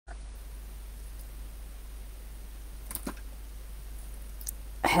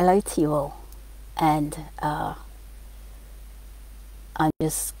Hello to you all, and I'm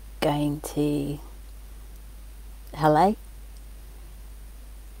just going to hello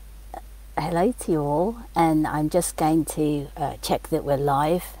to you all, and I'm just going to check that we're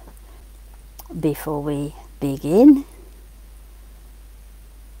live before we begin.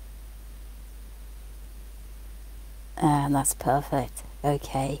 And that's perfect.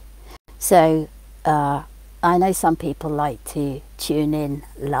 Okay, so I know some people like to tune in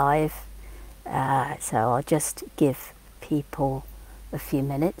live, so I'll just give people a few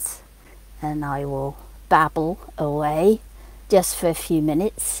minutes and I will babble away just for a few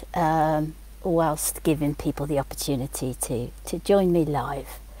minutes, whilst giving people the opportunity to join me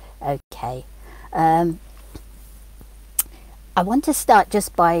live. Okay, I want to start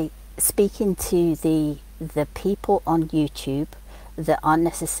just by speaking to the people on YouTube that aren't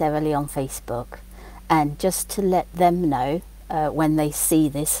necessarily on Facebook, and just to let them know when they see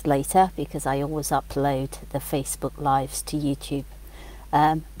this later, because I always upload the Facebook lives to YouTube,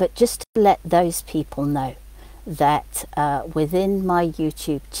 but just to let those people know that within my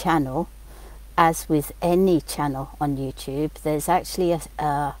YouTube channel, as with any channel on YouTube, there's actually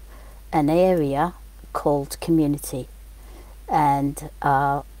an area called community, and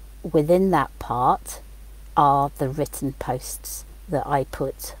within that part are the written posts that I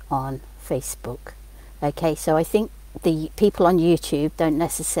put on Facebook. Okay, so I think the people on YouTube don't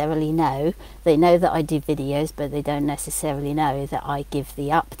necessarily know. They know that I do videos, but they don't necessarily know that I give the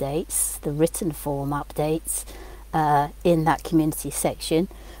updates, the written form updates, in that community section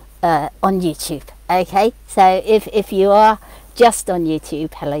on YouTube. Okay, so if you are just on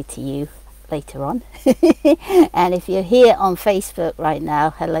YouTube, hello to you later on. And if you're here on Facebook right now,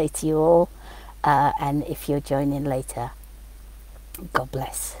 hello to you all. And if you're joining later, God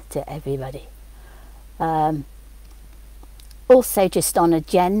bless to everybody. Also, just on a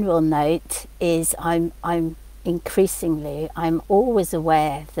general note, is I'm always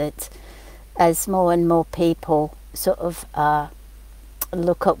aware that as more and more people sort of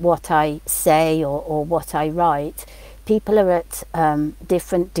look at what I say or what I write, people are at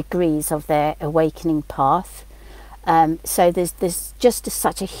different degrees of their awakening path. So there's just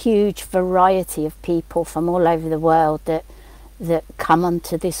such a huge variety of people from all over the world that come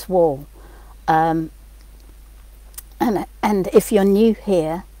onto this wall. And if you're new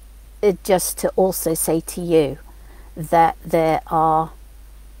here, just to also say to you that there are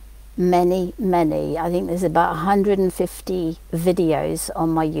many, I think there's about 150 videos on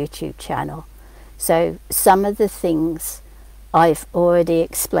my YouTube channel. So some of the things I've already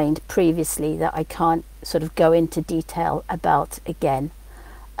explained previously that I can't sort of go into detail about again,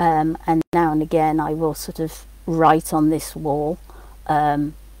 and now and again I will sort of write on this wall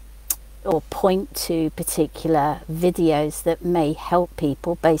or point to particular videos that may help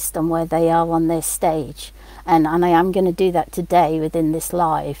people based on where they are on their stage, and I am going to do that today within this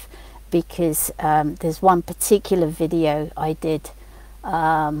live, because there's one particular video I did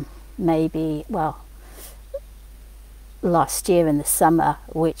last year in the summer,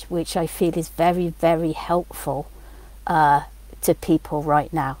 which I feel is very helpful to people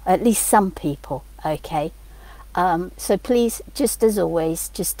right now, at least some people. Okay, so please, just as always,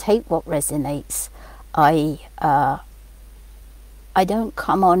 just take what resonates. I don't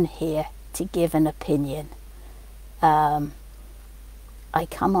come on here to give an opinion. I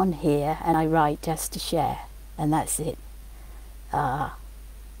come on here and I write just to share, and that's it.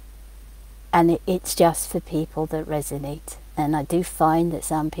 And it's just for people that resonate. And I do find that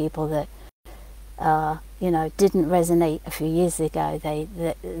some people that didn't resonate a few years ago,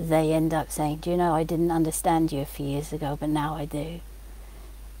 they end up saying, do you know, I didn't understand you a few years ago, but now I do.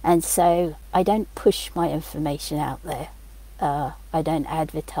 And so I don't push my information out there. I don't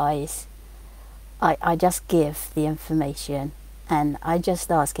advertise. I just give the information, and I just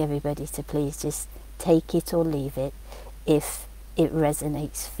ask everybody to please just take it or leave it if it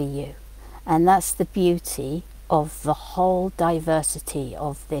resonates for you. And that's the beauty of the whole diversity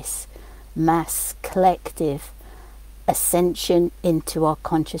of this mass collective ascension into our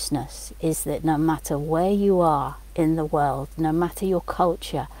consciousness, is that no matter where you are in the world, no matter your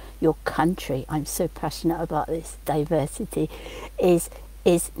culture, your country, I'm so passionate about this diversity, is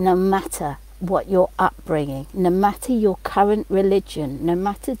no matter what your upbringing, no matter your current religion, no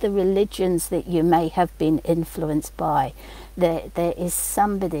matter the religions that you may have been influenced by, there is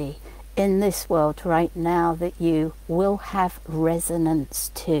somebody in this world right now that you will have resonance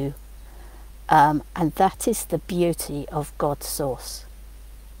to, and that is the beauty of God's source.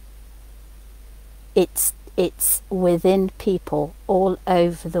 It's within people all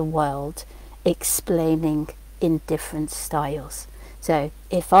over the world, explaining in different styles. So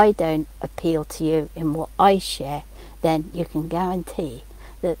if I don't appeal to you in what I share, then you can guarantee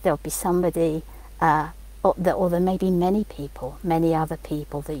that there'll be somebody, or there may be many people, many other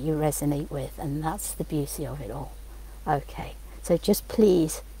people that you resonate with, and that's the beauty of it all. Okay, so just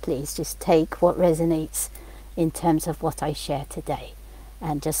please just take what resonates in terms of what I share today,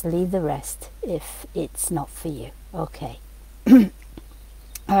 and just leave the rest if it's not for you. Okay.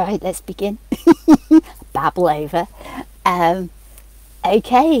 All right, let's begin. Babble over.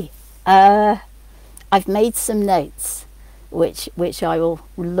 Okay, I've made some notes which I will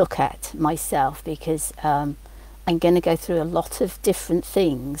look at myself, because I'm going to go through a lot of different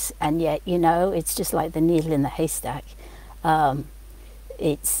things, and yet, you know, it's just like the needle in the haystack.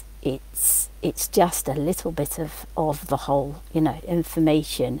 It's just a little bit of the whole, you know,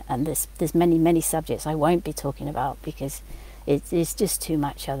 information, and there's many subjects I won't be talking about because it's just too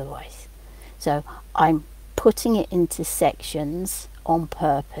much otherwise. So I'm putting it into sections on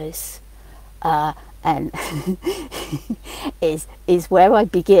purpose, and is where I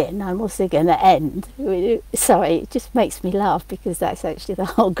begin. I'm also going to end. Sorry, it just makes me laugh because that's actually the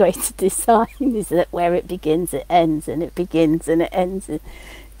whole greater design, is that where it begins it ends, and it begins and it ends.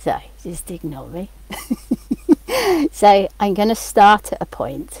 So just ignore me. So I'm going to start at a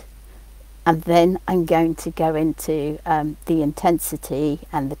point, and then I'm going to go into the intensity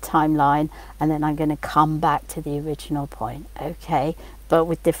and the timeline, and then I'm going to come back to the original point, okay, but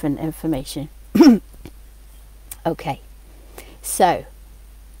with different information. Okay, so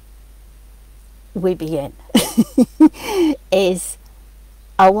we begin.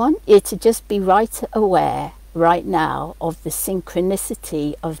 I want you to just be right aware right now of the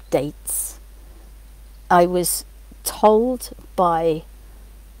synchronicity of dates. I was told by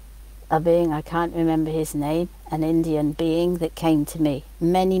a being, I can't remember his name, an Indian being that came to me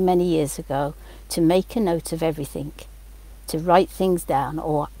many years ago, to make a note of everything, to write things down,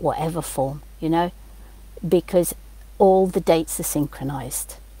 or whatever form, you know, because all the dates are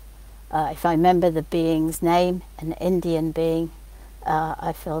synchronized. If I remember the being's name, an Indian being,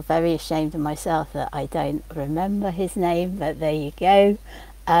 I feel very ashamed of myself that I don't remember his name, but there you go.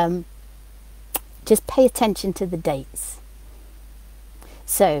 Just pay attention to the dates.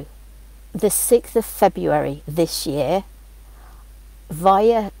 So the 6th of February this year,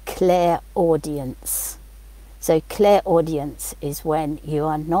 via clairaudience. So clairaudience is when you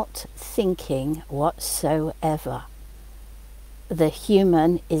are not thinking whatsoever. The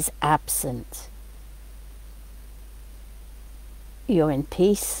human is absent. You're in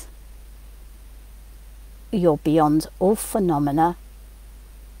peace. You're beyond all phenomena,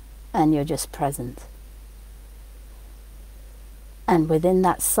 and you're just present. And within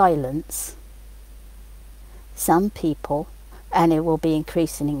that silence, some people, and it will be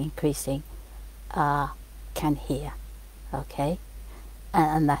increasing, can hear, okay?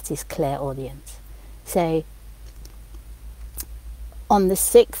 And that is clairaudience. So on the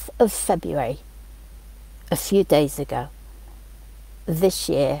 6th of February, a few days ago, this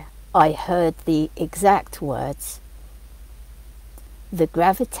year, I heard the exact words, "The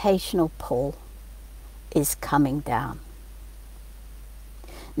gravitational pull is coming down."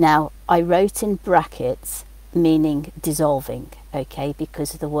 Now, I wrote in brackets, meaning dissolving, okay,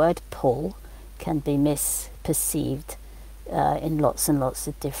 because the word pull can be misperceived in lots and lots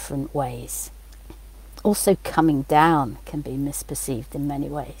of different ways. Also, coming down can be misperceived in many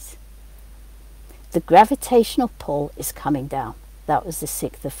ways. The gravitational pull is coming down. That was the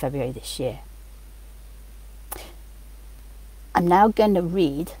 6th of February this year. I'm now going to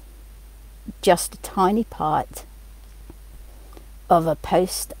read just a tiny part of a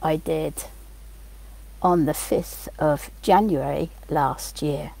post I did on the 5th of January last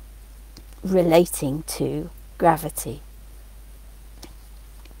year relating to gravity.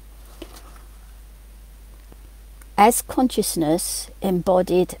 As consciousness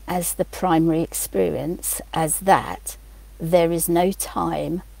embodied as the primary experience, as that, there is no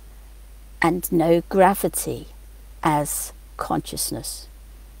time and no gravity as consciousness.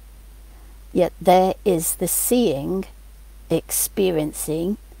 Yet there is the seeing,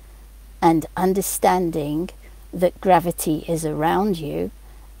 experiencing, and understanding that gravity is around you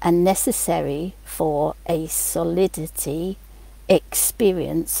and necessary for a solidity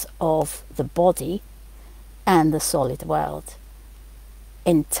experience of the body and the solid world,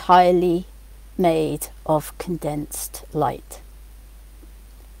 entirely made of condensed light.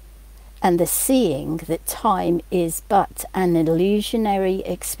 And the seeing that time is but an illusionary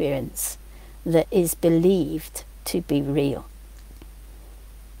experience that is believed to be real.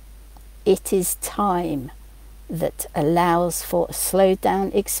 It is time that allows for a slowed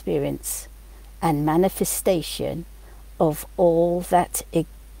down experience and manifestation of all that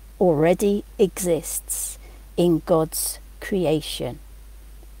already exists in God's creation.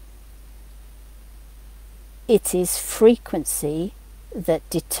 It is frequency that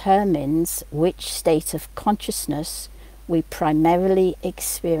determines which state of consciousness we primarily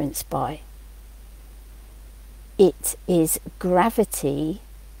experience by. It is gravity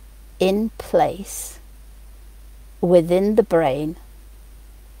in place within the brain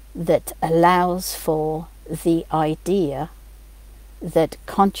that allows for the idea that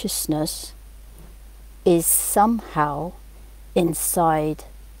consciousness is somehow inside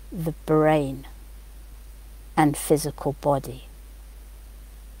the brain and physical body,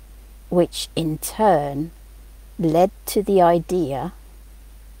 which in turn led to the idea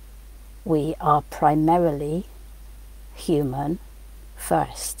we are primarily human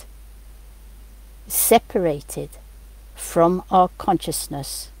first, separated from our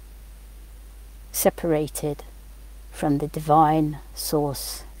consciousness, separated from the divine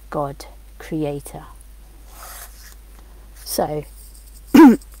source, God, creator. So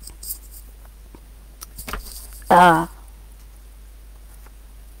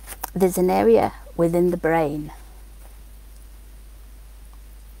there's an area within the brain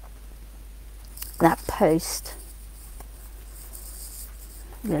that post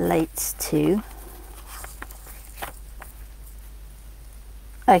relates to,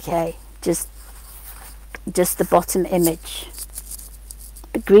 okay, just the bottom image,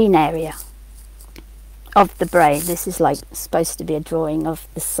 the green area of the brain. This is like supposed to be a drawing of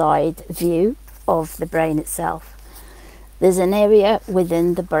the side view of the brain itself. There's an area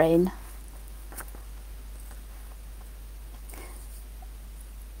within the brain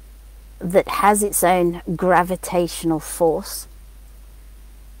that has its own gravitational force.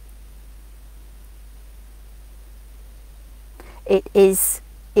 It is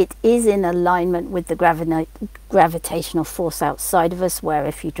in alignment with the gravitational force outside of us, where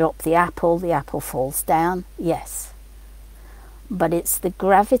if you drop the apple falls down. Yes, but it's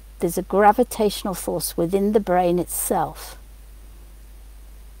there's a gravitational force within the brain itself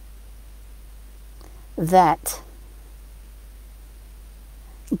that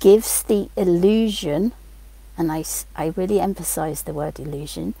gives the illusion, and I really emphasize the word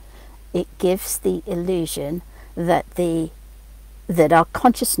illusion, it gives the illusion that our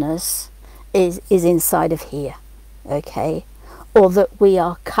consciousness is inside of here, okay, or that we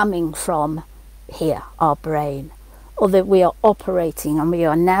are coming from here, our brain, or that we are operating and we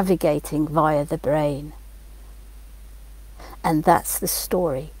are navigating via the brain. And that's the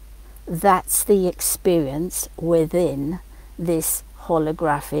story. That's the experience within this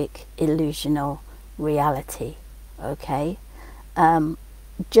holographic illusional reality, okay?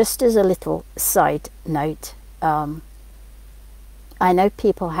 Just as a little side note, I know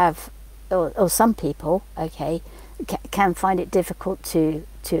people have, or some people, okay, can find it difficult to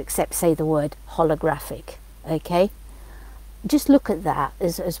accept, say, the word holographic, okay? Just look at that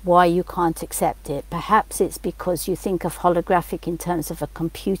as why you can't accept it. Perhaps it's because you think of holographic in terms of a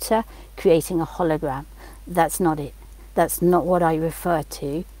computer creating a hologram. That's not it. That's not what I refer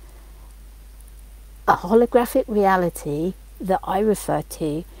to. A holographic reality that I refer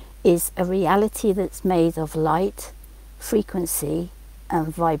to is a reality that's made of light, frequency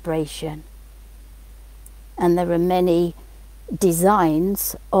and vibration. And there are many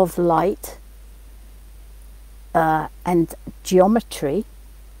designs of light and geometry,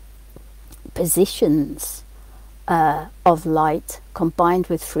 positions of light combined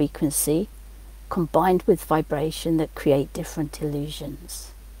with frequency, combined with vibration, that create different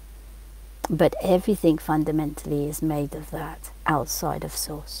illusions. But everything fundamentally is made of that outside of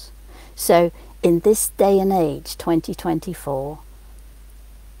source. So in this day and age, 2024,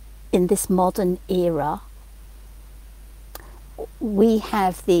 in this modern era, we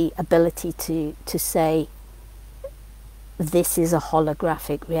have the ability to say this is a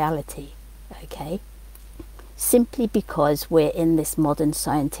holographic reality, okay? Simply because we're in this modern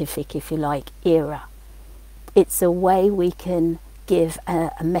scientific, if you like, era. It's a way we can give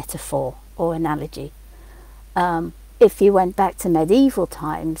a metaphor or analogy. If you went back to medieval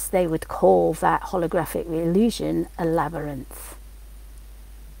times, they would call that holographic illusion a labyrinth.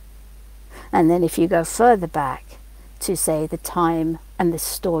 And then if you go further back to, say, the time and the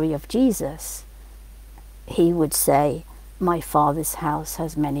story of Jesus, he would say, my Father's house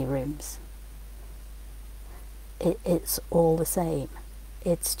has many rooms. It's all the same.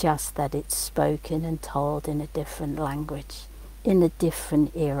 It's just that it's spoken and told in a different language, in a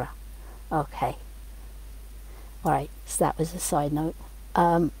different era. Okay. All right, so that was a side note.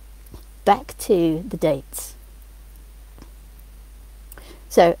 Back to the dates.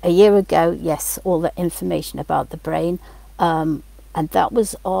 So a year ago, yes, all the information about the brain, and that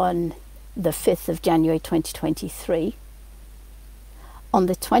was on the 5th of January 2023. On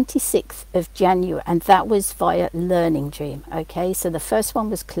the 26th of January, and that was via Learning Dream. Okay, so the first one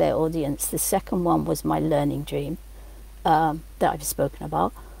was Clairaudience, the second one was my Learning Dream that I've spoken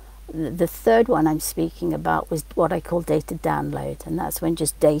about. The third one I'm speaking about was what I call data download, and that's when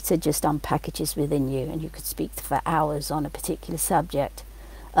just data just unpackages within you, and you could speak for hours on a particular subject,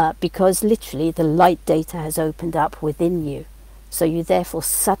 because literally the light data has opened up within you, so you therefore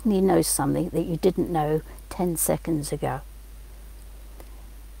suddenly know something that you didn't know 10 seconds ago.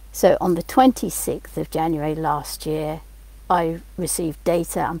 So on the 26th of January last year, I received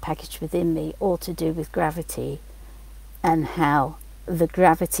data unpackaged within me, all to do with gravity, and how the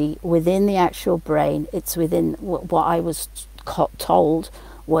gravity within the actual brain, it's within what I was told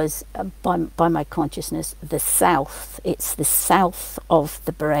was by my consciousness, the south. It's the south of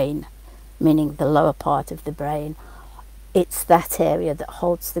the brain, meaning the lower part of the brain. It's that area that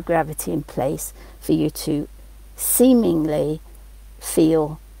holds the gravity in place for you to seemingly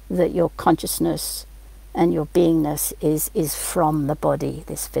feel that your consciousness and your beingness is from the body,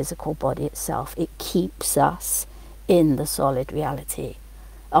 this physical body itself. It keeps us in the solid reality,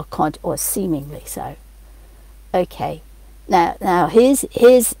 or seemingly so. Okay, now here's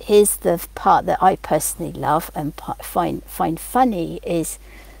the part that I personally love and find funny. Is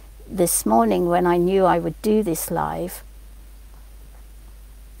this morning when I knew I would do this live,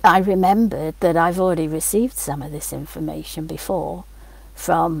 I remembered that I've already received some of this information before,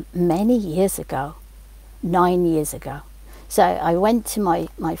 from many years ago, 9 years ago. So I went to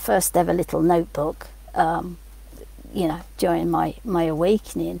my first ever little notebook, you know, during my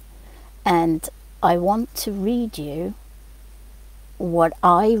awakening, and I want to read you what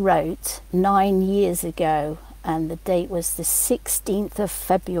I wrote 9 years ago, and the date was the 16th of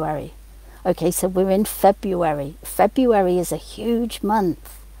February. Okay, so we're in February. February is a huge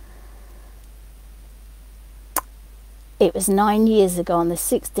month. It was 9 years ago, on the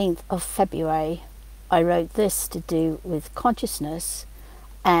 16th of February, I wrote this to do with consciousness,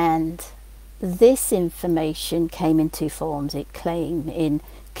 and this information came in two forms. It came in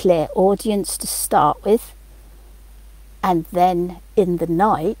clairaudience to start with, and then in the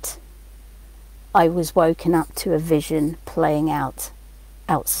night, I was woken up to a vision playing out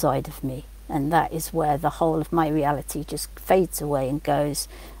outside of me, and that is where the whole of my reality just fades away and goes,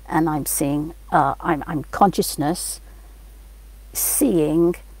 and I'm seeing, I'm consciousness,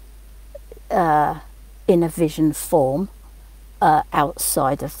 seeing in a vision form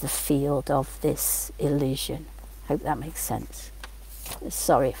outside of the field of this illusion. Hope that makes sense.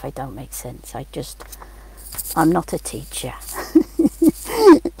 Sorry if I don't make sense. I'm not a teacher.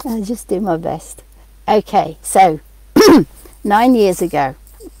 I just do my best. Okay, so 9 years ago,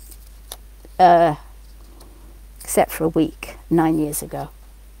 except for a week, 9 years ago,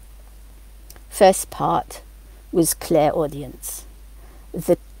 first part was clairaudience.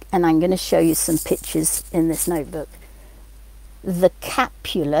 And I'm going to show you some pictures in this notebook. The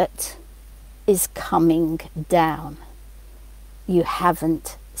Capulet is coming down. You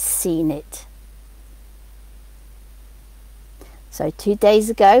haven't seen it. So 2 days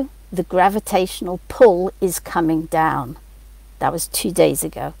ago, the gravitational pull is coming down. That was 2 days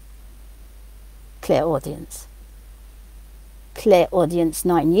ago. Clairaudience. Clairaudience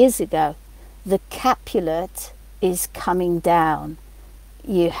 9 years ago. The Capulet is coming down.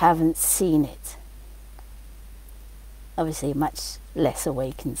 You haven't seen it. Obviously a much less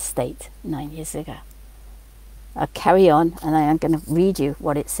awakened state 9 years ago. I'll carry on, and I am going to read you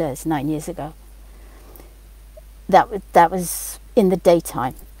what it says 9 years ago. That was in the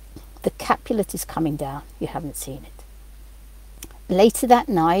daytime. The Capulet is coming down. You haven't seen it. Later that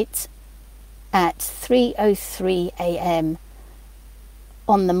night, at 3:03 a.m.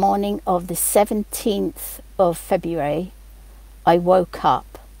 on the morning of the 17th of February, I woke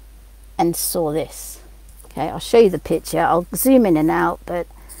up and saw this. Okay, I'll show you the picture. I'll zoom in and out, but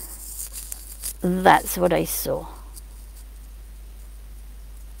that's what I saw.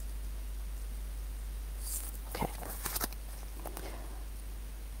 Okay.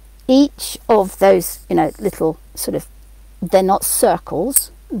 Each of those, you know, little sort of, they're not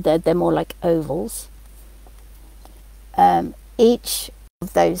circles, they're more like ovals. Each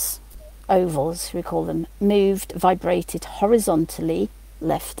of those ovals, we call them, moved, vibrated horizontally,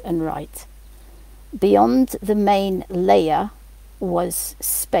 left and right. Beyond the main layer was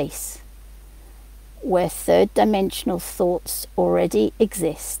space, where third dimensional thoughts already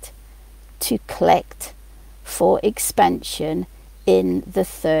exist to collect for expansion in the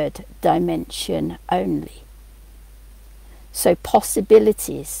third dimension only. So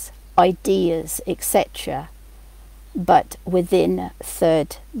possibilities, ideas, etc., but within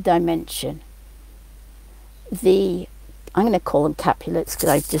third dimension. I'm going to call them Capulets because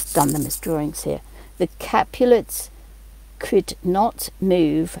I've just done them as drawings here. The Capulets could not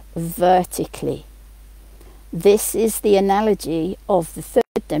move vertically. This is the analogy of the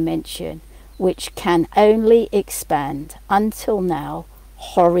third dimension, which can only expand until now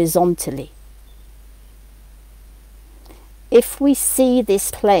horizontally. If we see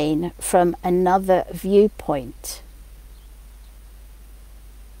this plane from another viewpoint,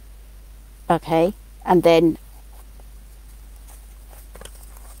 okay, and then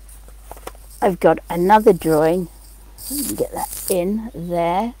I've got another drawing, get that in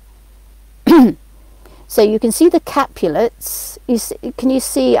there. So you can see the Capulets. Can you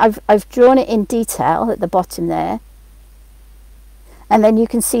see I've drawn it in detail at the bottom there, and then you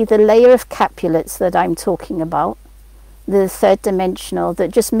can see the layer of Capulets that I'm talking about, the third dimensional,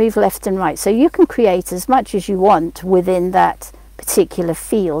 that just move left and right. So you can create as much as you want within that particular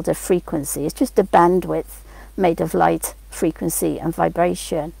field of frequency. It's just a bandwidth made of light, frequency and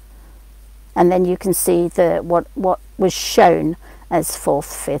vibration. And then you can see what was shown as 4th,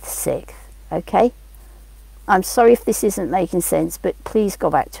 5th, 6th. Okay, I'm sorry if this isn't making sense, but please go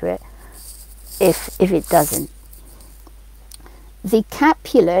back to it if it doesn't. The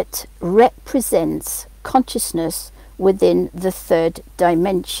Capulet represents consciousness within the third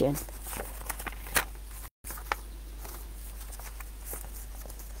dimension.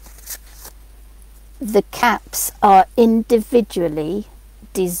 The caps are individually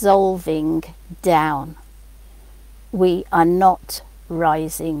dissolving down. We are not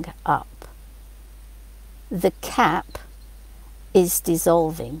rising up. The cap is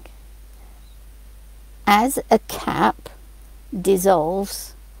dissolving. As a cap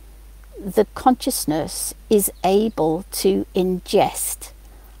dissolves, the consciousness is able to ingest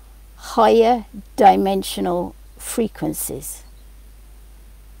higher dimensional frequencies.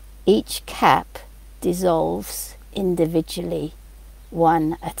 Each cap dissolves individually,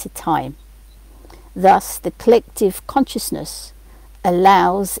 one at a time. Thus, the collective consciousness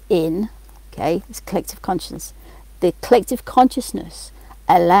allows in, okay, it's collective consciousness. The collective consciousness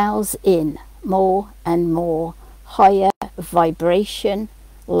allows in more and more higher vibration,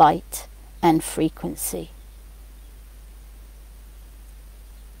 light, and frequency.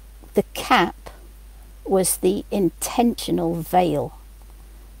 The cap was the intentional veil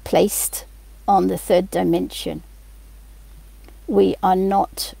placed on the third dimension. We are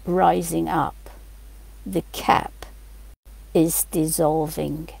not rising up. The cap is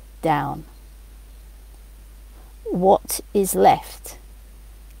dissolving down. What is left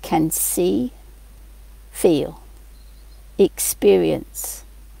can see, feel, experience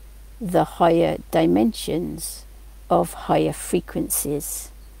the higher dimensions of higher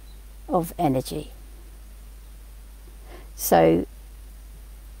frequencies of energy. So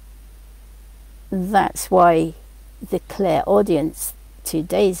that's why the clairaudience 2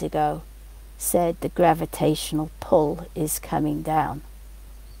 days ago said the gravitational pull is coming down.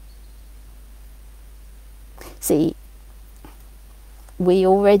 See, we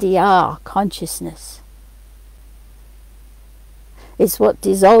already are consciousness. It's what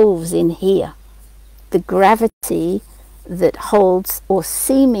dissolves in here. The gravity that holds, or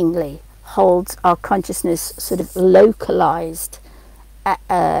seemingly holds, our consciousness sort of localized,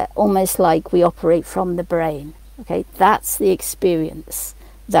 almost like we operate from the brain. Okay, that's the experience.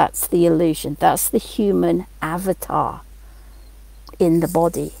 That's the illusion. That's the human avatar in the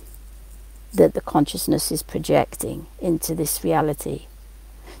body that the consciousness is projecting into this reality.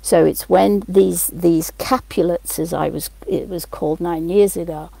 So it's when these capulets, as it was called 9 years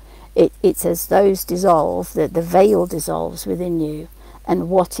ago, it's as those dissolve, that the veil dissolves within you, and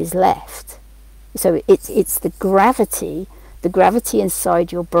what is left. So it's the gravity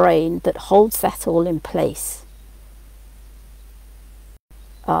inside your brain that holds that all in place.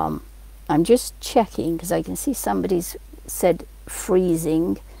 I'm just checking because I can see somebody's said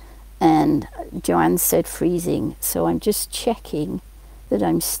freezing, and Joanne said freezing, so I'm just checking that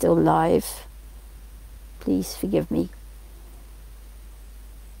I'm still live. Please forgive me.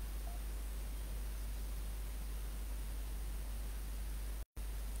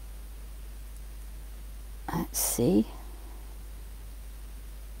 Let's see.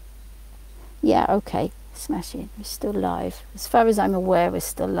 Yeah, okay, smashing. We're still live. As far as I'm aware, we're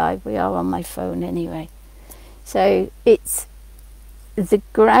still live. We are on my phone anyway. So it's the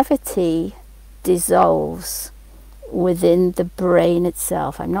gravity dissolves within the brain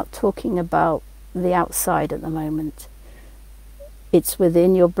itself. I'm not talking about the outside at the moment. It's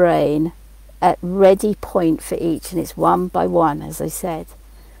within your brain, at ready point for each, and it's one by one, as I said,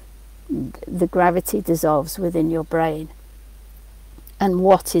 the gravity dissolves within your brain. And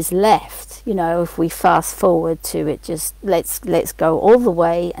what is left, you know, if we fast forward to it, just let's go all the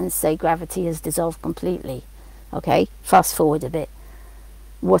way and say gravity has dissolved completely. Okay, fast forward a bit.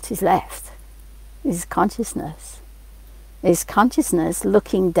 What is left is consciousness. Is consciousness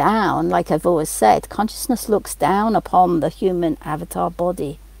looking down, like I've always said, consciousness looks down upon the human avatar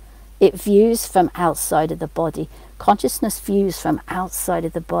body. It views from outside of the body. Consciousness views from outside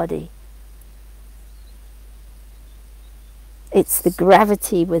of the body. It's the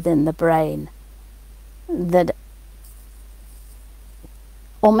gravity within the brain that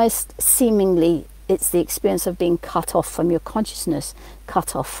almost seemingly, it's the experience of being cut off from your consciousness,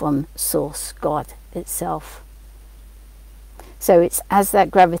 cut off from Source, God itself. So it's as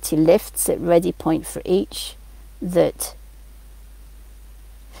that gravity lifts at ready point for each, that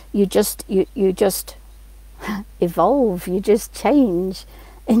you just evolve, you just change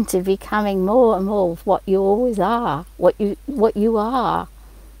into becoming more and more of what you always are, what you are,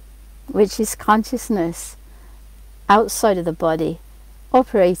 which is consciousness outside of the body,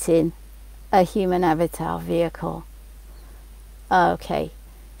 operating a human avatar vehicle. Okay,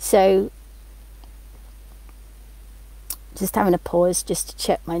 so just having a pause just to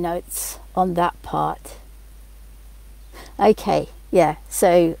check my notes on that part. Okay, yeah,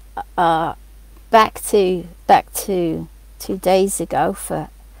 so back to 2 days ago for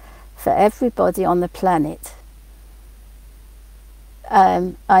everybody on the planet.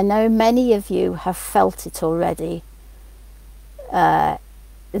 I know many of you have felt it already, the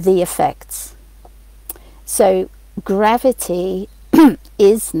effects. So gravity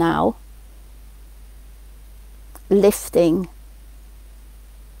is now lifting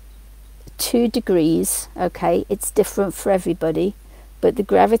 2 degrees. Okay, it's different for everybody, but the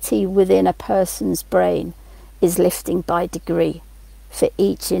gravity within a person's brain is lifting by degree for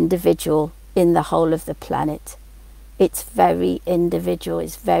each individual in the whole of the planet. It's very individual,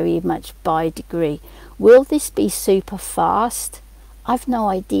 it's very much by degree. Will this be super fast? I've no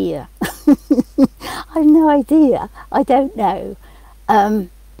idea. I've no idea. I don't know.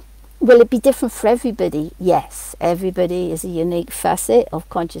 Will it be different for everybody? Yes, everybody is a unique facet of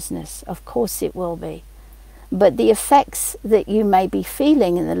consciousness. Of course it will be. But the effects that you may be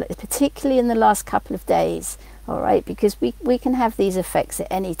feeling, particularly in the last couple of days, all right, because we can have these effects at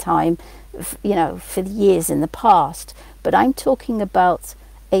any time, you know, for years in the past. But I'm talking about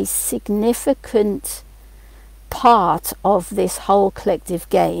a significant part of this whole collective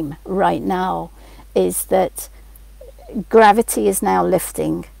game right now, is that gravity is now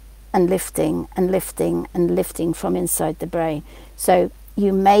lifting and lifting and lifting and lifting from inside the brain. So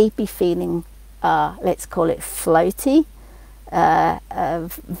you may be feeling, let's call it floaty,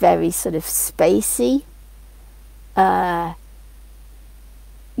 very sort of spacey.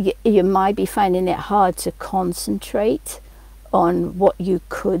 You might be finding it hard to concentrate on what you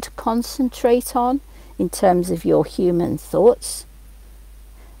could concentrate on in terms of your human thoughts.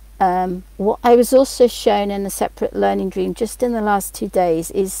 What I was also shown in a separate learning dream just in the last 2 days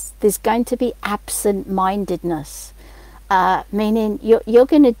is there's going to be absent-mindedness, meaning you're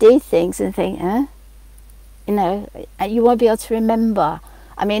going to do things and think, you know, you won't be able to remember.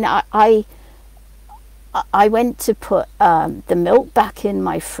 I mean, I went to put the milk back in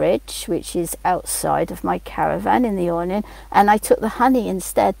my fridge, which is outside of my caravan in the awning, and I took the honey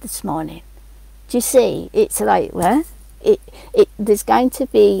instead this morning. Do you see? It's like, well, there's going to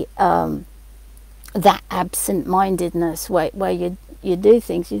be that absent-mindedness where you do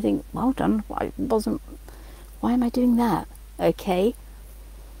things, you think, well done, why am I doing that? Okay.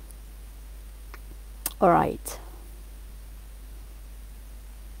 All right.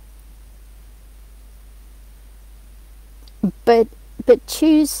 But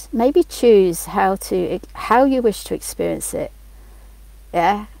maybe choose how you wish to experience it.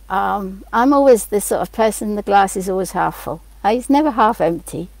 Yeah. I'm always the sort of person, the glass is always half full. It's never half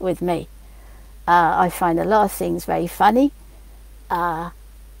empty with me. I find a lot of things very funny. And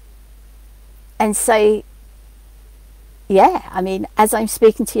so, yeah, I mean, as I'm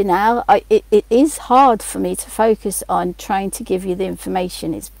speaking to you now, it is hard for me to focus on trying to give you the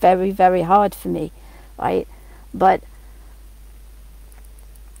information. It's very, very hard for me, right? But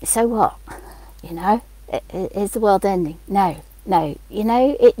so what? You know, is the world ending? No, you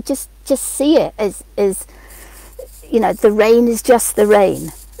know, it just see it as, you know, the rain is just the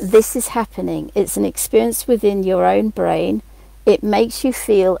rain. This is happening. It's an experience within your own brain. It makes you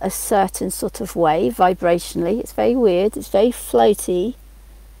feel a certain sort of way vibrationally. It's very weird. It's very floaty.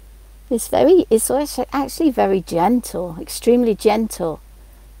 It's actually very gentle, extremely gentle.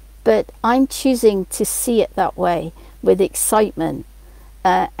 But I'm choosing to see it that way, with excitement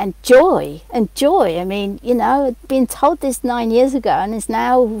and joy. And joy, I mean, you know, I'd been told this 9 years ago, and it's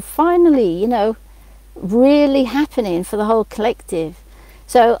now finally, you know, really happening for the whole collective.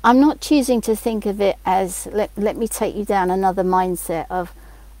 So I'm not choosing to think of it as, let me take you down another mindset of,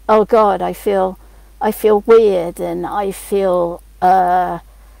 oh God, I feel weird, and I feel I'm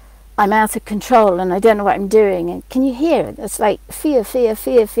out of control, and I don't know what I'm doing. And can you hear it? It's like fear, fear,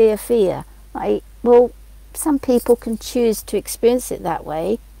 fear, fear, fear. Right? Well, some people can choose to experience it that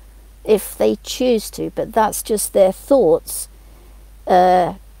way if they choose to, but that's just their thoughts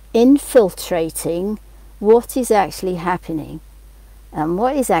infiltrating what is actually happening. And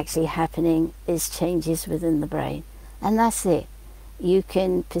what is actually happening is changes within the brain, and that's it. You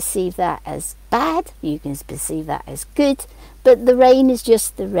can perceive that as bad, you can perceive that as good, but the rain is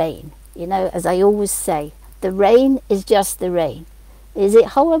just the rain. You know, as I always say, the rain is just the rain. Is it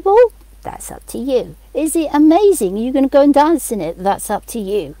horrible? That's up to you. Is it amazing? You're going to go and dance in it? That's up to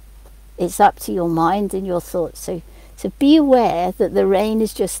you. It's up to your mind and your thoughts. So be aware that the rain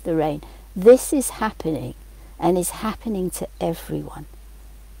is just the rain. This is happening, and is happening to everyone,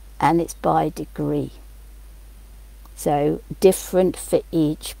 and it's by degree. So different for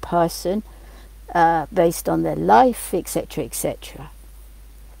each person, based on their life, etc., etc.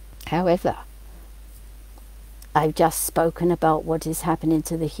 However, I've just spoken about what is happening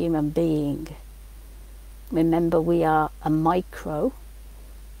to the human being. Remember, we are a micro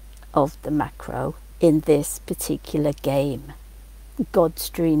of the macro in this particular game. God's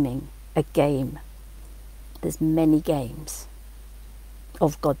dreaming, a game. There's many games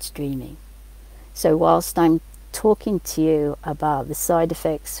of God's dreaming. So whilst I'm talking to you about the side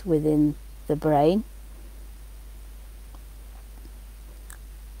effects within the brain,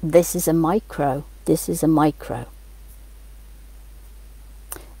 this is a micro. This is a micro.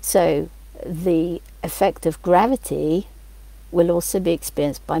 So the effect of gravity will also be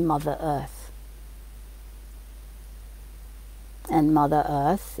experienced by Mother Earth. And Mother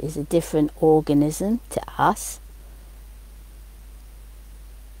Earth is a different organism to us.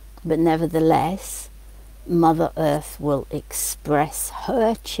 But nevertheless, Mother Earth will express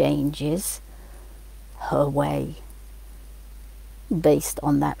her changes her way, based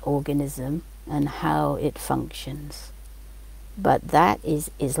on that organism and how it functions. But that is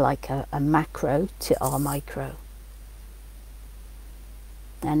like a macro to our micro.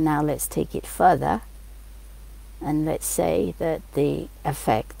 And now let's take it further, and let's say that the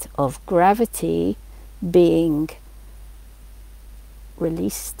effect of gravity being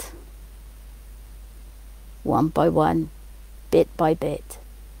released one by one, bit by bit,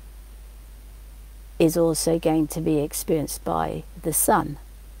 is also going to be experienced by the sun.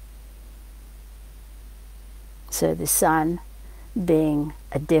 So the sun, being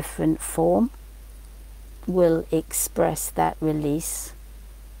a different form, will express that release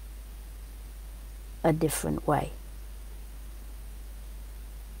a different way.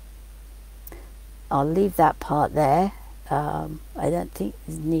 I'll leave that part there. I don't think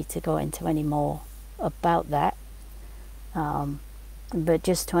there's need to go into any more about that. But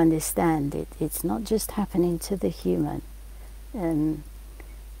just to understand it, it's not just happening to the human.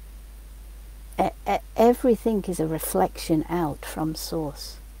 Everything is a reflection out from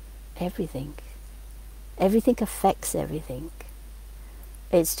source. Everything affects everything.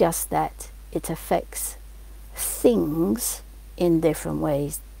 It's just that it affects things in different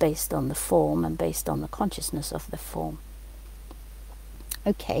ways, based on the form and based on the consciousness of the form.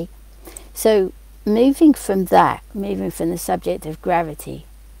 Okay, so moving from the subject of gravity,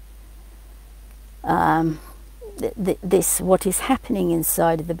 this what is happening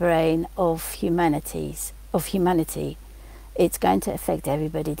inside of the brain of humanity, it's going to affect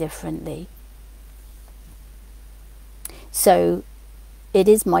everybody differently. So it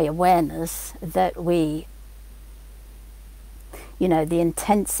is my awareness that we, the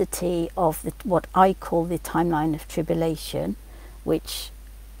intensity of what I call the timeline of tribulation, which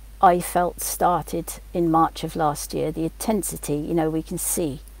I felt started in March of last year, the intensity, we can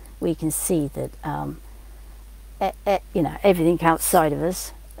see that, everything outside of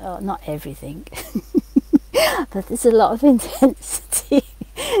us, not everything, but there's a lot of intensity.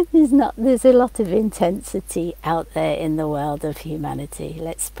 There's a lot of intensity out there in the world of humanity,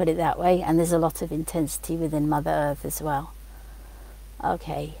 let's put it that way, and there's a lot of intensity within Mother Earth as well.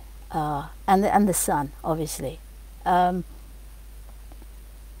 Okay, and the sun, obviously.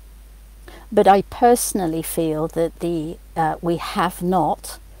 But I personally feel that we have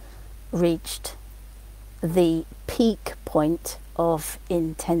not reached the peak point of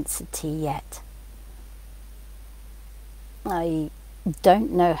intensity yet. I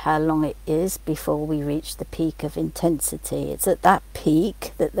don't know how long it is before we reach the peak of intensity. It's at that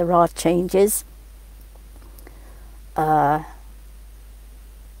peak that there are changes, and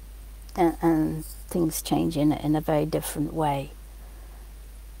things change in a very different way.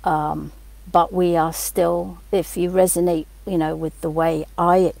 But we are still, if you resonate, you know, with the way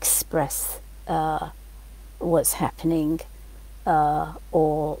I express what's happening,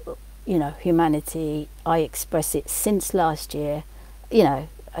 or, you know, humanity, I express it since last year. You know,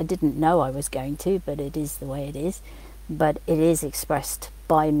 I didn't know I was going to, but it is the way it is. But it is expressed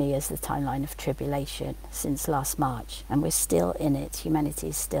by me as the timeline of tribulation since last March, and we're still in it. Humanity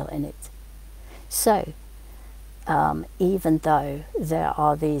is still in it. So, even though there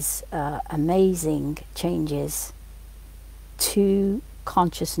are these amazing changes to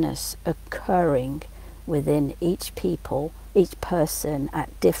consciousness occurring within each people, each person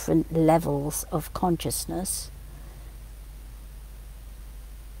at different levels of consciousness,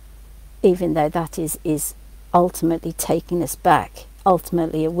 even though that is ultimately taking us back,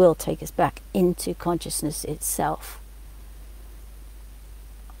 ultimately it will take us back into consciousness itself,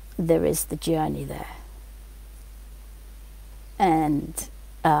 there is the journey there. And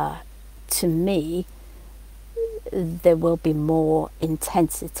to me, there will be more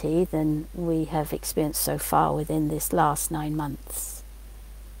intensity than we have experienced so far within this last 9 months.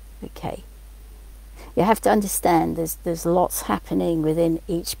 Okay. You have to understand there's lots happening within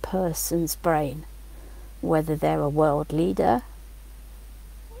each person's brain, whether they're a world leader,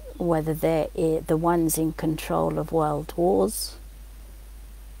 whether they're the ones in control of world wars,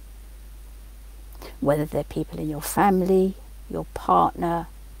 whether they're people in your family, your partner,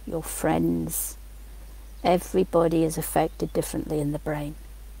 your friends. Everybody is affected differently in the brain.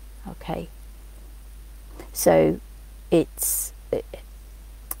 Okay. So it's,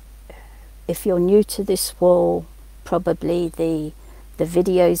 if you're new to this wall, probably the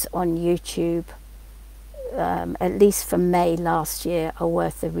videos on YouTube, at least from May last year, are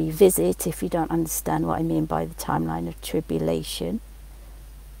worth a revisit if you don't understand what I mean by the timeline of tribulation,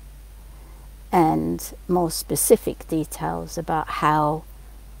 and more specific details about how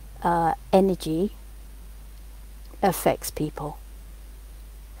energy affects people.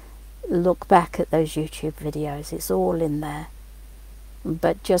 Look back at those YouTube videos, it's all in there.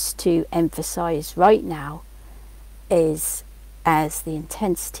 But just to emphasize right now is, as the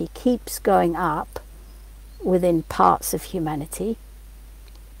intensity keeps going up within parts of humanity,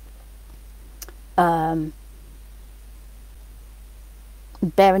 bearing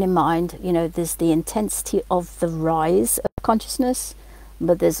in mind, you know, there's the intensity of the rise of consciousness,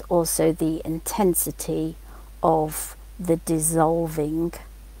 but there's also the intensity of the dissolving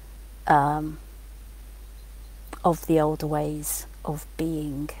of the old ways of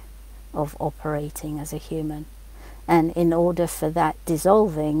being, of operating as a human. And in order for that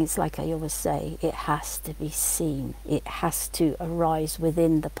dissolving, it's like I always say, it has to be seen. It has to arise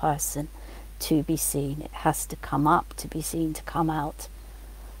within the person to be seen. It has to come up to be seen, to come out.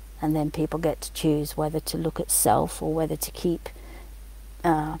 And then people get to choose whether to look at self or whether to keep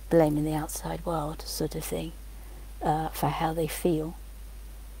blaming the outside world, sort of thing, for how they feel.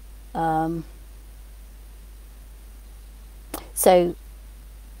 So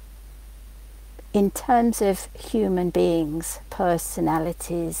in terms of human beings,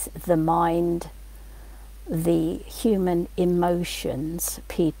 personalities, the mind, the human emotions,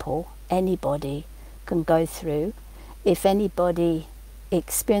 people, anybody can go through. If anybody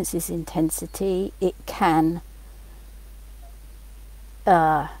experiences intensity, it can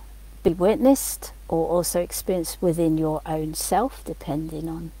be witnessed or also experienced within your own self, depending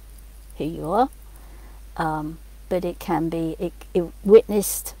on who you are. But it can be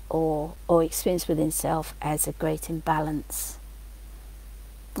witnessed or experienced within self as a great imbalance.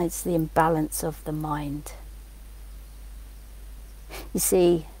 It's the imbalance of the mind. You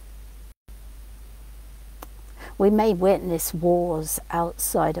see, we may witness wars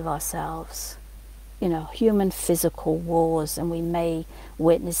outside of ourselves, you know, human physical wars, and we may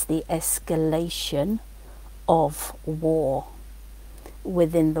witness the escalation of war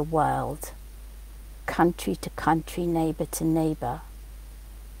within the world, country to country, neighbor to neighbor.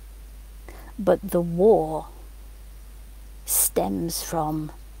 But the war stems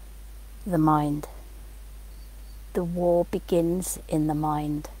from the mind. The war begins in the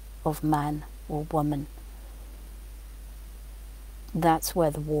mind of man or woman. That's where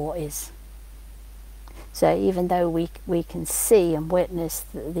the war is. So even though we can see and witness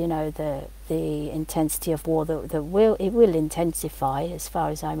the intensity of war, it will intensify as far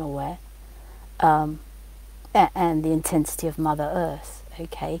as I'm aware, and the intensity of Mother Earth,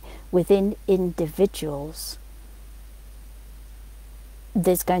 okay, within individuals,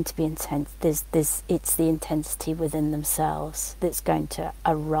 there's going to be it's the intensity within themselves that's going to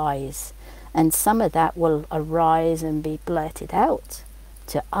arise, and some of that will arise and be blurted out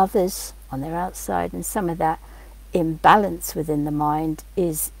to others on their outside, and some of that imbalance within the mind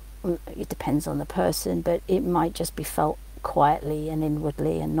is, it depends on the person, but it might just be felt quietly and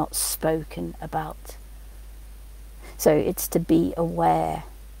inwardly and not spoken about. So it's to be aware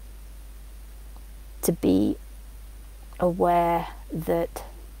that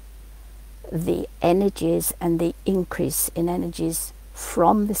the energies and the increase in energies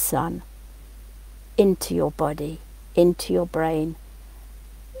from the sun into your body, into your brain,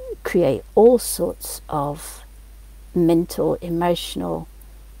 create all sorts of mental, emotional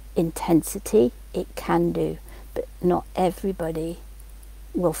intensity. It can do, but not everybody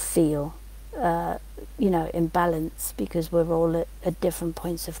will feel imbalance, because we're all at different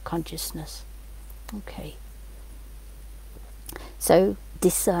points of consciousness. Okay, so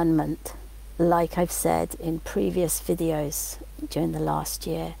discernment, like I've said in previous videos during the last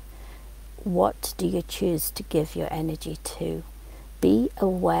year, what do you choose to give your energy to? Be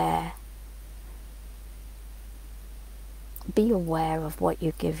aware of what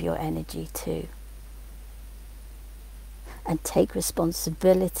you give your energy to, and take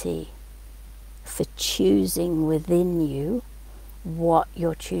responsibility for choosing within you what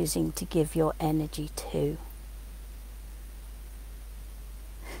you're choosing to give your energy to.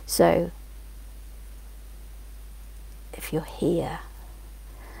 So if you're here,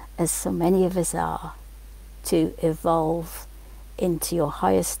 as so many of us are, to evolve into your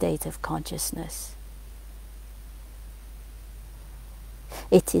higher state of consciousness,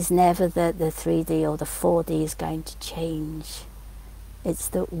 it is never that the 3D or the 4D is going to change. It's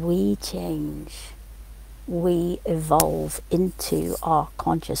that we change. We evolve into our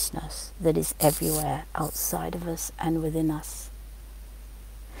consciousness that is everywhere outside of us and within us.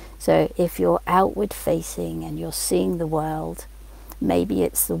 So if you're outward facing and you're seeing the world, maybe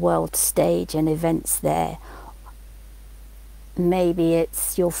it's the world stage and events there. Maybe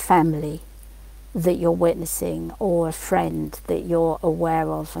it's your family that you're witnessing, or a friend that you're aware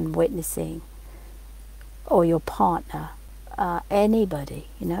of and witnessing, or your partner, anybody,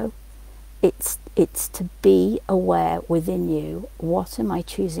 it's to be aware within you, what am I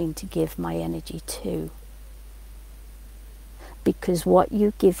choosing to give my energy to? Because what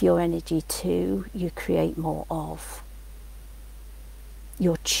you give your energy to, you create more of.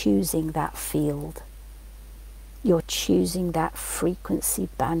 You're choosing that field. You're choosing that frequency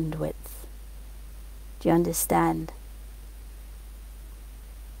bandwidth. Do you understand?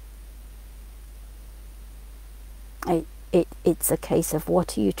 It's a case of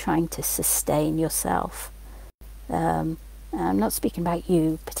what are you trying to sustain yourself. I'm not speaking about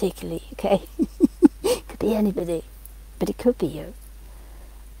you particularly, okay? It could be anybody, but it could be you.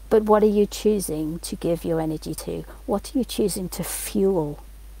 But what are you choosing to give your energy to? What are you choosing to fuel?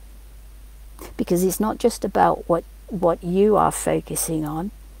 Because it's not just about what you are focusing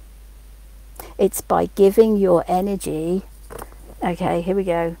on. It's by giving your energy. Okay, here we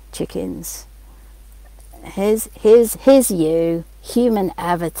go, chickens. Here's you, human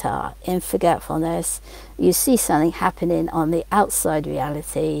avatar in forgetfulness. You see something happening on the outside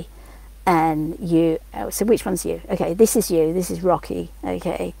reality, and so which one's you? Okay, this is you, this is Rocky.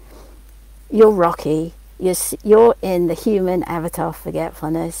 Okay, you're Rocky, you're in the human avatar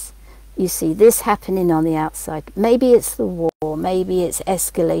forgetfulness. You see this happening on the outside. Maybe it's the war, maybe it's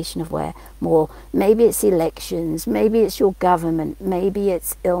escalation of war, maybe it's elections, maybe it's your government, maybe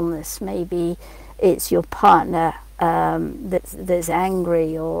it's illness, maybe it's your partner that's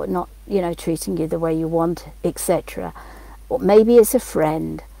angry or not, treating you the way you want, etc. Or maybe it's a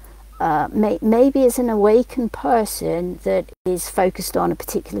friend. Maybe it's an awakened person that is focused on a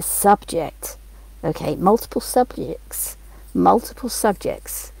particular subject. Okay, multiple subjects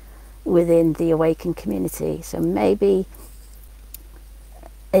within the awakened community. So maybe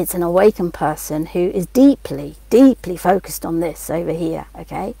it's an awakened person who is deeply, deeply focused on this over here,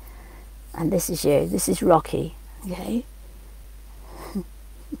 okay? And this is you, this is Rocky, okay? So,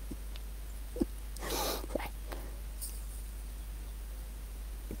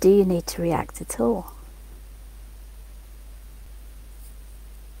 do you need to react at all?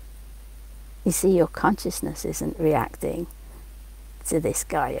 You see, your consciousness isn't reacting to this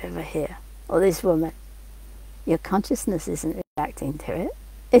guy over here, or this woman. Your consciousness isn't reacting to it.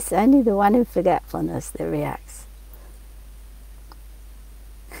 It's only the one in forgetfulness that reacts.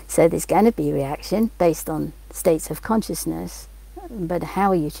 So there's going to be reaction based on states of consciousness, but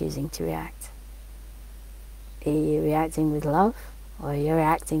how are you choosing to react? Are you reacting with love, or are you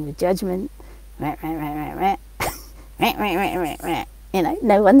reacting with judgment? You know,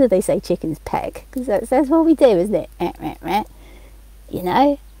 no wonder they say chickens peck, because that's what we do, isn't it? You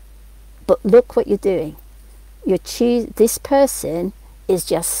know, but look what you're doing. This person is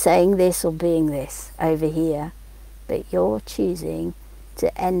just saying this or being this over here, but you're choosing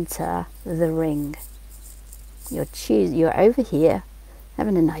to enter the ring. You're over here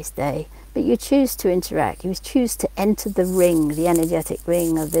having a nice day, but you choose to interact. You choose to enter the ring, the energetic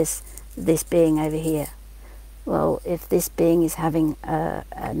ring of this being over here. Well, if this being is having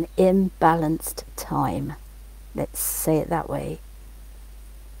an imbalanced time, let's say it that way,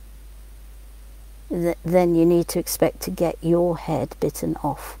 then you need to expect to get your head bitten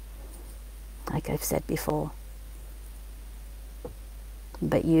off, like I've said before.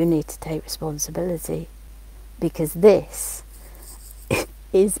 But you need to take responsibility, because this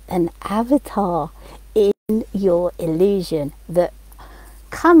is an avatar in your illusion that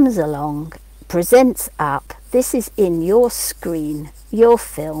comes along, presents up. This is in your screen, your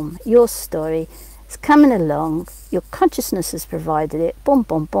film, your story. It's coming along. Your consciousness has provided it. Boom,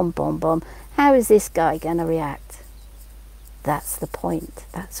 boom, boom, boom, boom. How is this guy going to react? That's the point.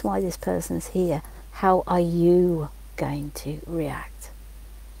 That's why this person's here. How are you going to react?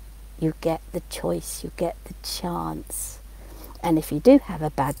 You get the choice. You get the chance. And if you do have a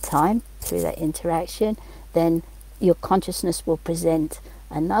bad time through that interaction, then your consciousness will present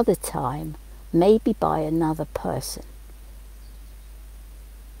another time, maybe by another person,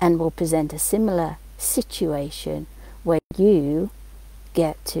 and will present a similar situation where you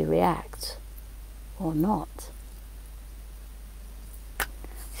get to react or not.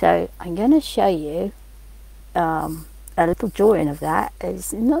 So I'm going to show you a little drawing of that.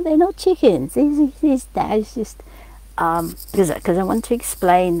 They're not chickens. That is just because I want to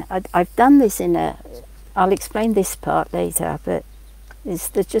explain. I've done this I'll explain this part later, but it's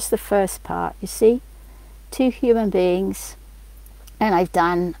just the first part. You see, two human beings, and I've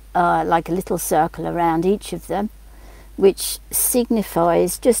done like a little circle around each of them, which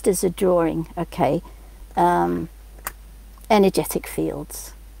signifies, just as a drawing, okay, energetic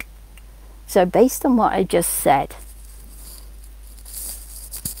fields. So based on what I just said,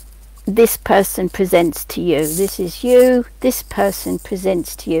 this person presents to you. This is you. This person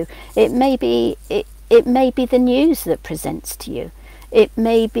presents to you. It may be the news that presents to you. It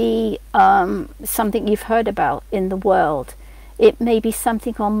may be something you've heard about in the world. It may be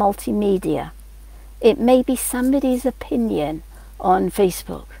something on multimedia. It may be somebody's opinion on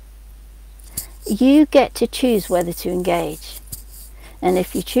Facebook. You get to choose whether to engage. And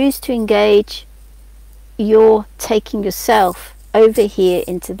if you choose to engage, you're taking yourself over here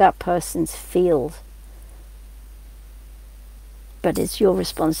into that person's field. But it's your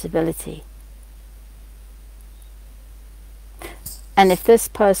responsibility. And if this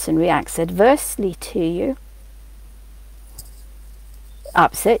person reacts adversely to you,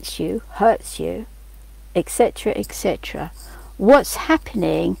 upsets you, hurts you, etc., etc., what's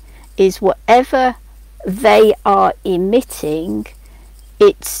happening is whatever they are emitting,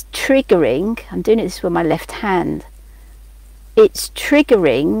 it's triggering. I'm doing this with my left hand. It's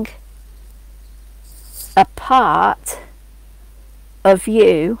triggering a part of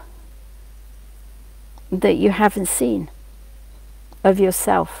you that you haven't seen, of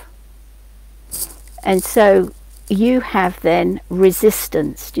yourself. And so you have then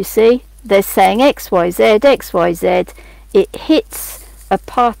resistance. Do you see? They're saying X, Y, Z, X, Y, Z. It hits a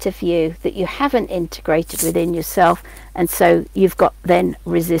part of you that you haven't integrated within yourself, and so you've got then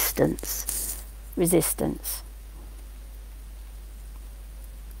resistance.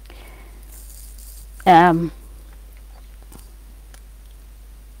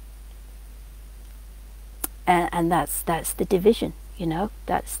 And that's the division, you know.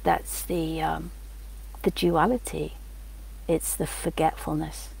 That's the duality. It's the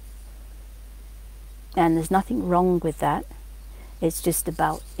forgetfulness, and there's nothing wrong with that. It's just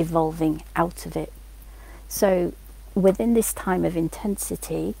about evolving out of it. So within this time of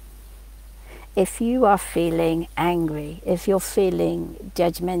intensity, if you are feeling angry, if you're feeling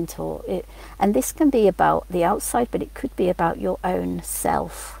judgmental, and this can be about the outside, but it could be about your own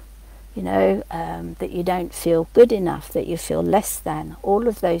self, you know, that you don't feel good enough, that you feel less than, all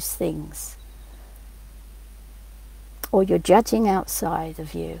of those things. Or you're judging outside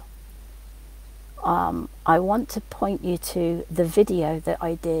of you. I want to point you to the video that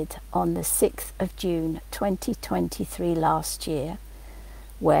I did on the 6th of June 2023 last year,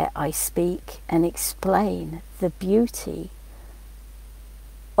 where I speak and explain the beauty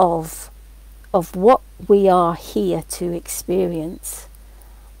of what we are here to experience,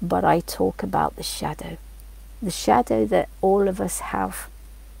 but I talk about the shadow that all of us have.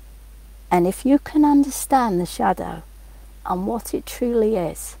 And if you can understand the shadow, And what it truly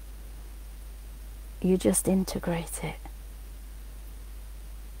is, you just integrate it.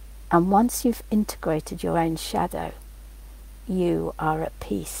 And once you've integrated your own shadow, you are at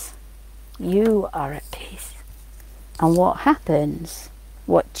peace. You are at peace. And what happens,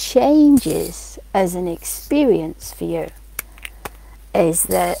 what changes as an experience for you, is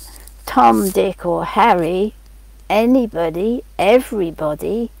that Tom, Dick or Harry, anybody,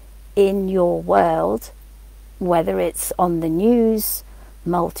 everybody in your world, whether it's on the news,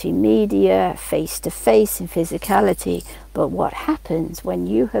 multimedia, face-to-face in physicality, but what happens when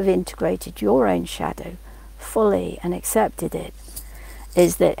you have integrated your own shadow fully and accepted it,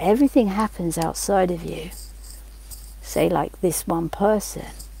 is that everything happens outside of you. Say like this one person,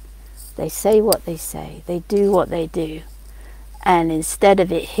 they say what they say, they do what they do, and instead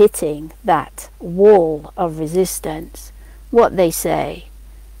of it hitting that wall of resistance, what they say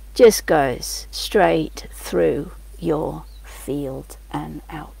just goes straight through your field and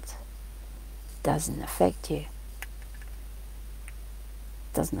out. Doesn't affect you.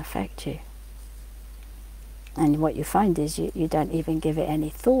 Doesn't affect you. And what you find is you don't even give it any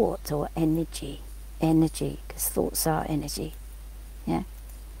thought or energy, because thoughts are energy. Yeah,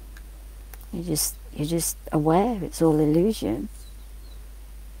 you're just aware it's all illusion,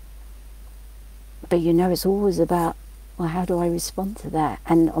 but you know it's always about, well, how do I respond to that?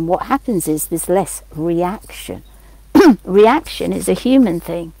 And what happens is there's less reaction. Reaction is a human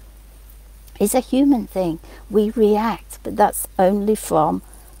thing. It's a human thing. We react, but that's only from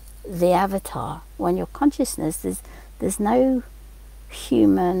the avatar. When you're consciousness, there's no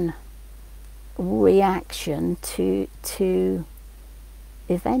human reaction to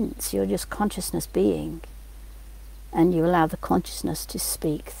events. You're just consciousness being, and you allow the consciousness to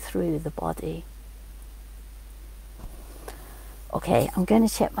speak through the body. Okay, I'm going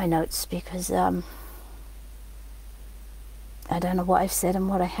to check my notes because I don't know what I've said and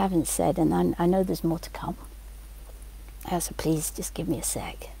what I haven't said, and I know there's more to come. So please just give me a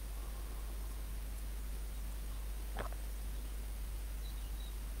sec.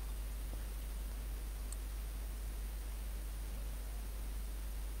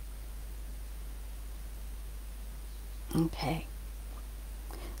 Okay,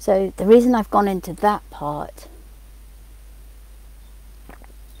 so the reason I've gone into that part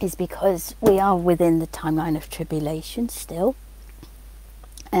is because we are within the timeline of tribulation still,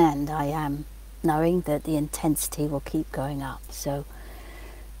 and I am knowing that the intensity will keep going up. So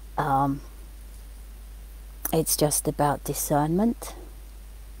it's just about discernment.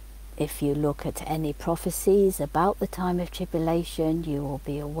 If you look at any prophecies about the time of tribulation, you will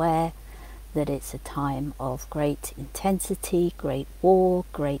be aware that it's a time of great intensity, great war,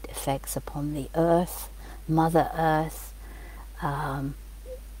 great effects upon the earth, Mother Earth,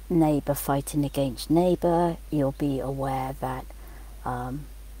 neighbour fighting against neighbour. You'll be aware that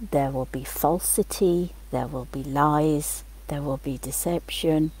there will be falsity, there will be lies, there will be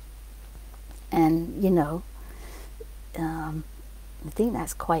deception, and you know, I think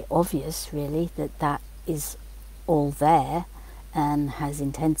that's quite obvious really, that is all there and has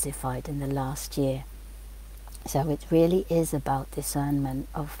intensified in the last year. So it really is about discernment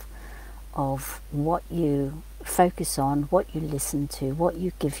of what you focus on, what you listen to, what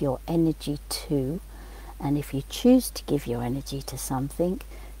you give your energy to, and if you choose to give your energy to something,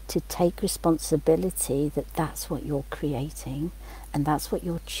 to take responsibility that that's what you're creating, and that's what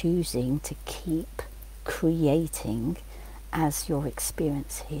you're choosing to keep creating as your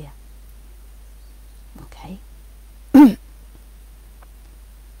experience here. Okay.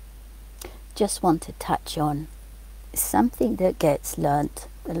 Just want to touch on something that gets learnt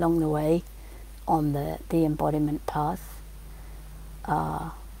along the way on the embodiment path.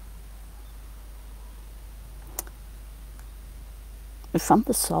 From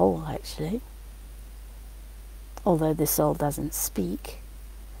the soul, actually, although the soul doesn't speak.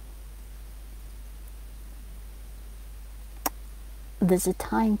 There's a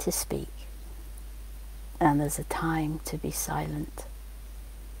time to speak, and there's a time to be silent.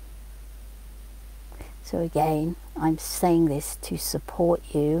 So again, I'm saying this to support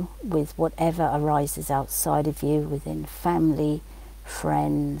you with whatever arises outside of you, within family,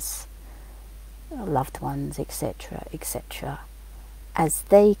 friends, loved ones, etc., etc., as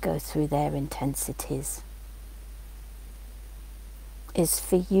they go through their intensities. Is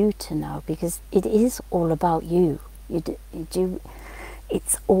for you to know, because it is all about you.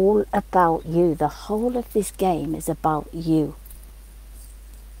 It's all about you. The whole of this game is about you,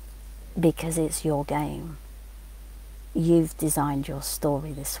 because it's your game. You've designed your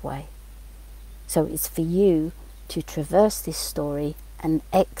story this way. So it's for you to traverse this story and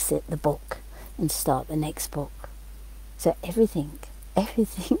exit the book and start the next book. So everything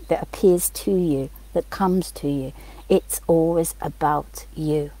that appears to you, that comes to you, it's always about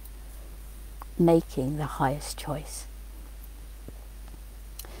you making the highest choice.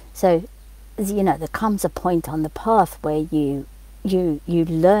 So, you know, there comes a point on the path where you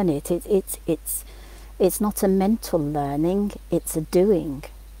learn it. It's not a mental learning, it's a doing.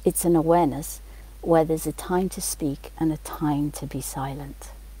 It's an awareness where there's a time to speak and a time to be silent.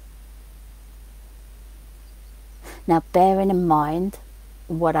 Now, bearing in mind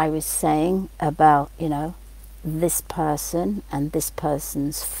what I was saying about, you know, this person and this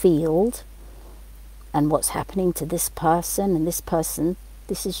person's field and what's happening to this person and this person,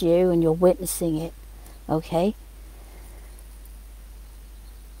 this is you and you're witnessing it, okay?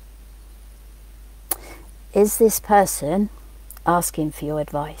 Is this person asking for your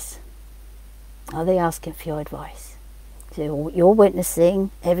advice? Are they asking for your advice? So you're witnessing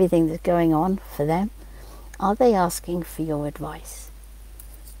everything that's going on for them. Are they asking for your advice?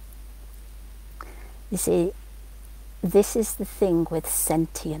 You see, this is the thing with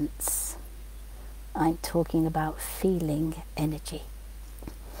sentience. I'm talking about feeling energy.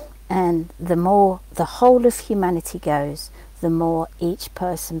 And the more the whole of humanity goes, the more each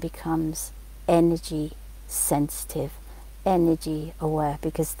person becomes energy sensitive, energy aware,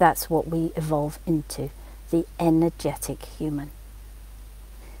 because that's what we evolve into, the energetic human.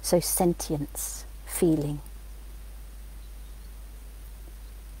 So sentience, feeling.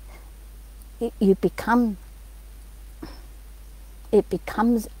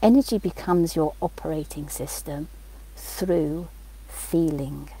 Energy becomes your operating system through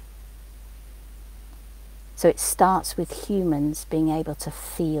feeling. So it starts with humans being able to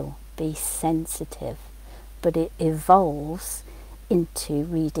feel, be sensitive, but it evolves into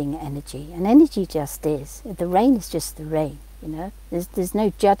reading energy. And energy just is. The rain is just the rain, you know. There's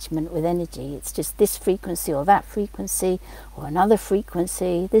no judgment with energy. It's just this frequency or that frequency or another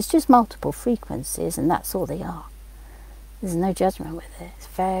frequency. There's just multiple frequencies and that's all they are. There's no judgment with it. It's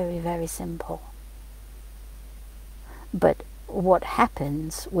very, very simple. But what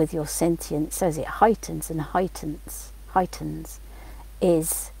happens with your sentience as it heightens and heightens,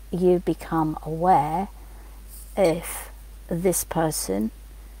 is you become aware if this person,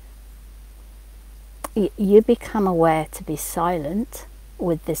 you become aware to be silent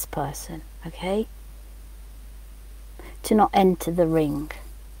with this person, okay? To not enter the ring.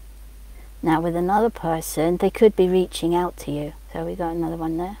 Now with another person, they could be reaching out to you. So we got another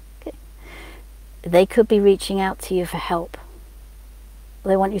one there. Okay. They could be reaching out to you for help.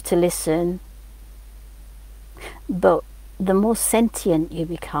 They want you to listen. But the more sentient you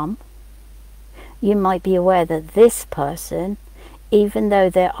become, you might be aware that this person, even though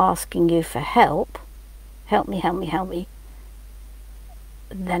they're asking you for help, help me, help me, help me,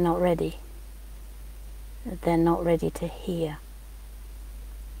 they're not ready. They're not ready to hear.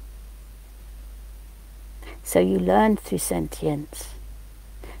 So you learn through sentience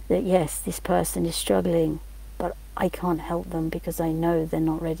that yes, this person is struggling, but I can't help them because I know they're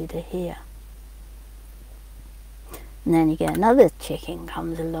not ready to hear. And then you get another chicken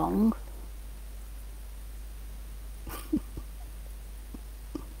comes along.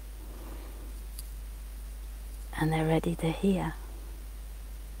 And they're ready to hear.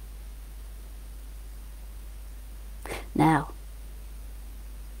 Now,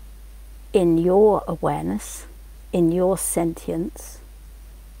 in your awareness, in your sentience,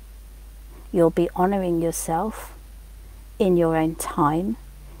 you'll be honoring yourself in your own time,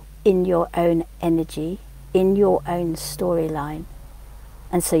 in your own energy, in your own storyline.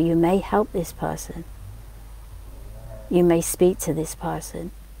 And so you may help this person. You may speak to this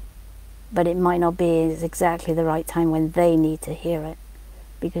person, but it might not be exactly the right time when they need to hear it,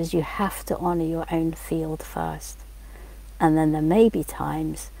 because you have to honor your own field first. And then there may be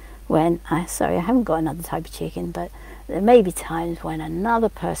times when, sorry, I haven't got another type of chicken, but there may be times when another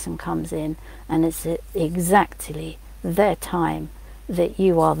person comes in and it's exactly their time that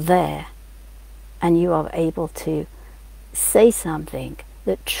you are there and you are able to say something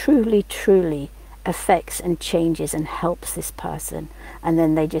that truly, truly affects and changes and helps this person. And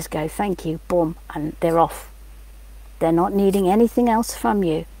then they just go, thank you, boom, and they're off. They're not needing anything else from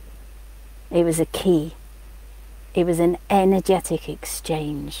you. It was a key. It was an energetic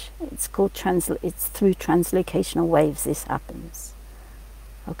exchange. It's called it's through translocational waves this happens.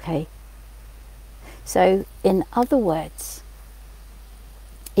 Okay? So, in other words,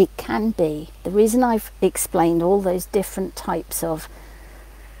 it can be, the reason I've explained all those different types of,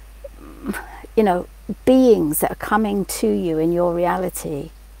 you know, beings that are coming to you in your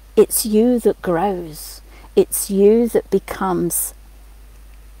reality, it's you that grows. It's you that becomes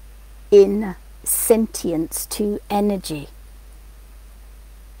in sentience to energy.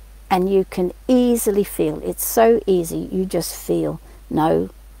 And you can easily feel, it's so easy, you just feel, no,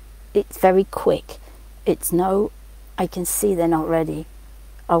 it's very quick. It's no, I can see they're not ready.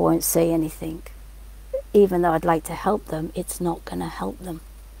 I won't say anything. Even though I'd like to help them, it's not going to help them.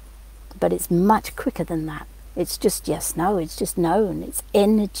 But it's much quicker than that. It's just yes, no, it's just known. It's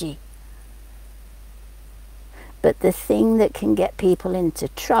energy. But the thing that can get people into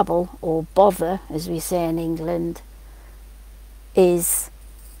trouble or bother, as we say in England, is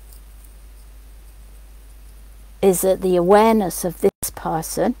that the awareness of this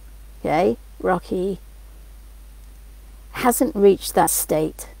person, okay, Rocky, hasn't reached that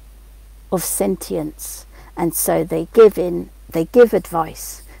state of sentience, and so they give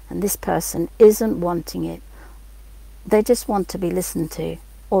advice, and this person isn't wanting it. They just want to be listened to,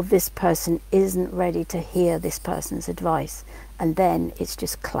 or this person isn't ready to hear this person's advice, and then it's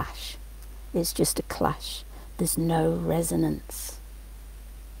just clash. It's just a clash. There's no resonance.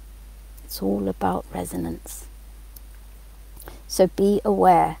 It's all about resonance. So be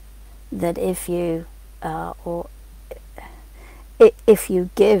aware that if you if you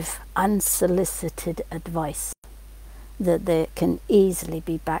give unsolicited advice, that there can easily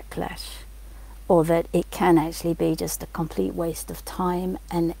be backlash, or that it can actually be just a complete waste of time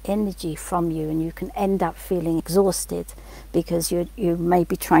and energy from you, and you can end up feeling exhausted because you may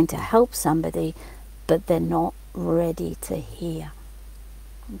be trying to help somebody, but they're not ready to hear.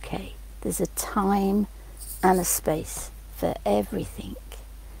 Okay, there's a time and a space for everything,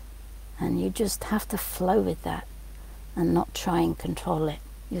 and you just have to flow with that and not try and control it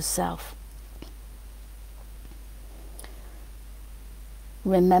yourself.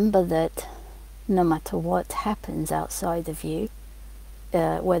 Remember that no matter what happens outside of you,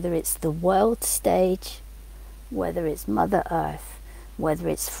 whether it's the world stage, whether it's Mother Earth, whether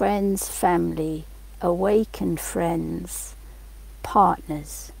it's friends, family, awakened friends,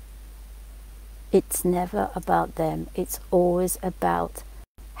 partners, it's never about them. It's always about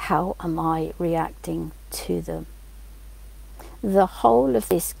how am I reacting to them. The whole of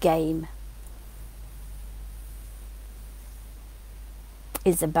this game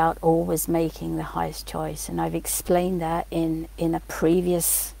is about always making the highest choice, and I've explained that in a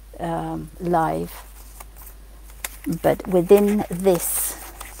previous live. But within this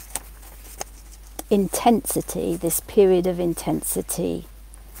intensity, this period of intensity,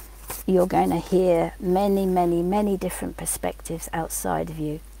 you're going to hear many, many, many different perspectives outside of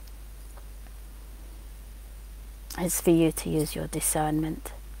you. It's for you to use your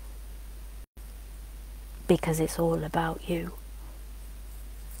discernment, because it's all about you.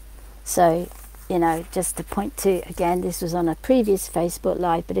 So, you know, just to point to, again, this was on a previous Facebook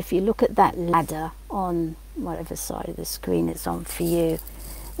Live, but if you look at that ladder on whatever side of the screen it's on for you,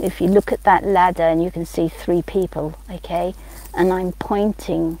 if you look at that ladder and you can see 3 people, okay, and I'm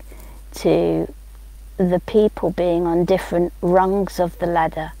pointing to the people being on different rungs of the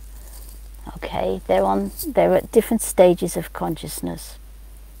ladder, okay, they're at different stages of consciousness,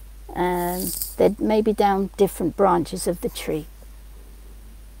 and they're maybe down different branches of the tree.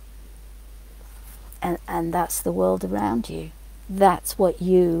 And that's the world around you. That's what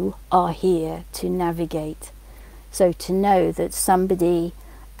you are here to navigate. So to know that somebody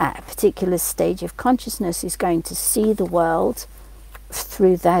at a particular stage of consciousness is going to see the world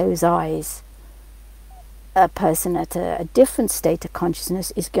through those eyes. A person at a different state of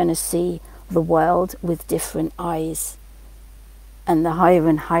consciousness is going to see the world with different eyes. And the higher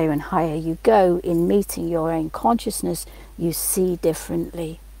and higher and higher you go in meeting your own consciousness, you see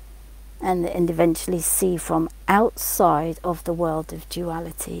differently. And eventually see from outside of the world of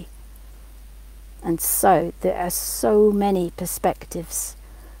duality. And so there are so many perspectives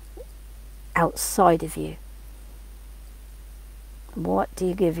outside of you. What do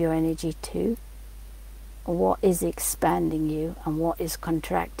you give your energy to? What is expanding you and what is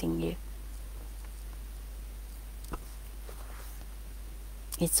contracting you?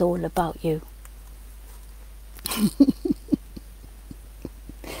 It's all about you.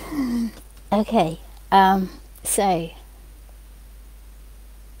 Okay, so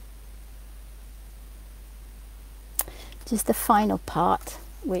just the final part,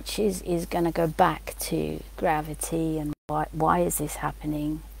 which is going to go back to gravity and why is this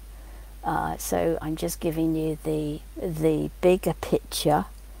happening. So I'm just giving you the bigger picture.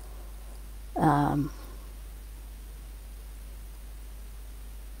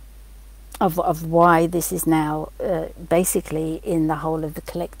 Of why this is now basically in the whole of the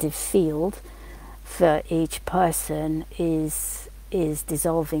collective field for each person is is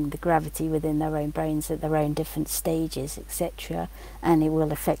dissolving the gravity within their own brains at their own different stages, etc., and it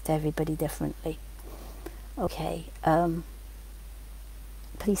will affect everybody differently. Okay,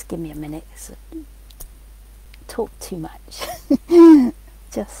 please give me a minute. Talk too much.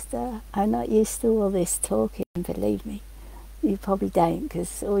 Just, I'm not used to all this talking, believe me. You probably don't,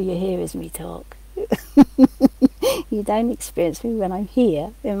 because all you hear is me talk. You don't experience me when I'm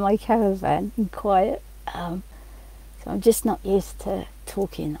here in my caravan and quiet. So I'm just not used to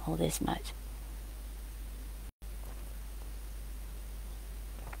talking all this much.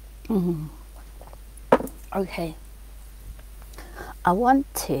 Okay. I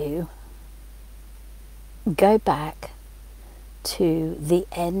want to go back to the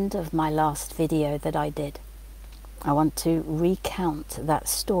end of my last video that I did. I want to recount that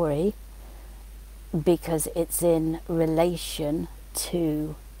story because it's in relation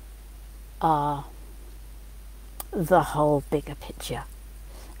to the whole bigger picture,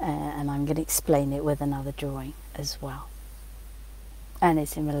 and I'm going to explain it with another drawing as well. And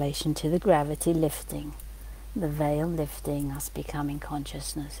it's in relation to the gravity lifting, the veil lifting, us becoming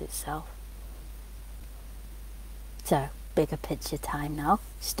consciousness itself. So, bigger picture time now,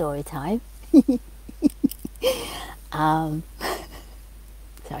 story time.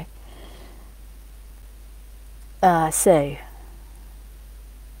 Sorry. So,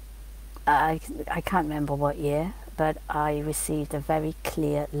 I can't remember what year, but I received a very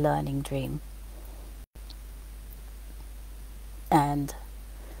clear learning dream. And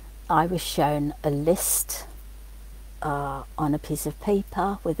I was shown a list on a piece of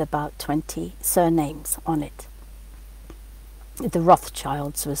paper with about 20 surnames on it. The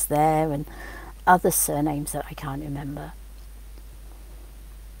Rothschilds was there and other surnames that I can't remember.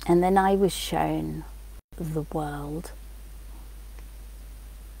 And then I was shown the world,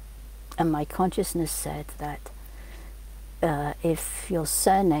 and my consciousness said that if your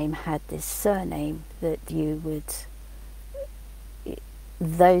surname had this surname, that you would,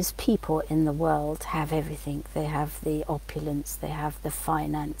 those people in the world have everything. They have the opulence, they have the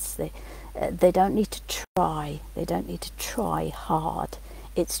finance, they don't need to try, they don't need to try hard,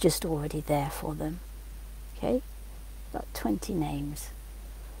 it's just already there for them. Okay, about 20 names.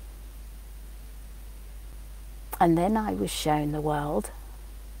 And then I was shown the world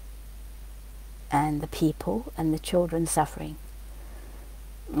and the people and the children suffering,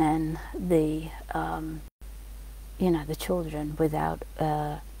 and the you know, the children without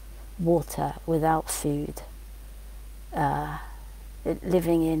water, without food,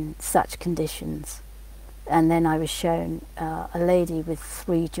 living in such conditions. And then I was shown a lady with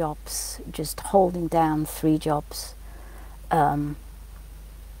 3 jobs, just holding down 3 jobs, trying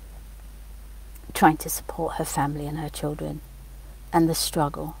to support her family and her children, and the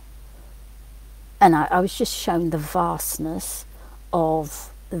struggle. And I was just shown the vastness of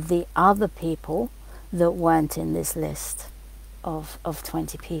the other people that weren't in this list of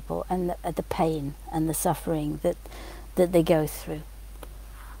 20 people, and the pain and the suffering that they go through.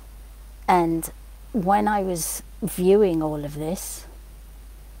 And when I was viewing all of this,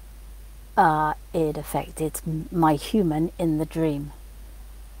 it affected my human in the dream.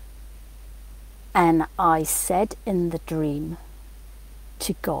 And I said in the dream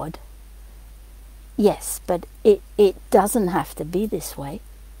to God, yes, but it doesn't have to be this way.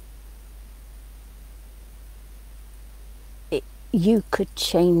 You could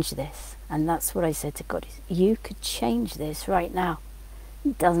change this. And that's what I said to God, you could change this right now.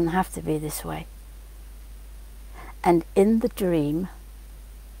 It doesn't have to be this way. And in the dream,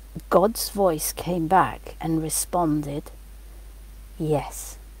 God's voice came back and responded,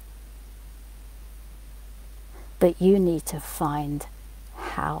 yes. But you need to find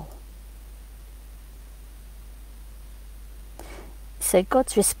how. So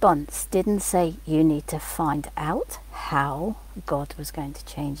God's response didn't say you need to find out how God was going to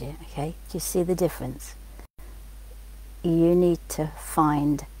change it, okay? Do you see the difference? You need to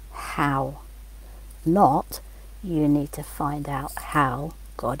find how, not you need to find out how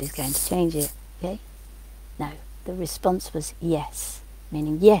God is going to change it, okay? No, the response was yes,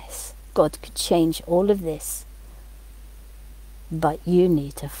 meaning yes, God could change all of this, but you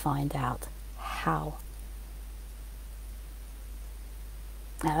need to find out how.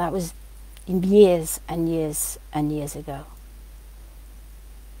 Now that was years and years and years ago.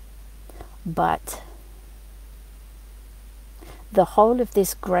 But the whole of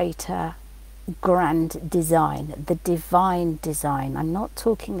this greater grand design, the divine design, I'm not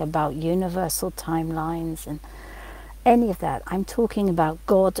talking about universal timelines and any of that. I'm talking about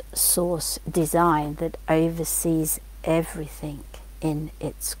God source design that oversees everything in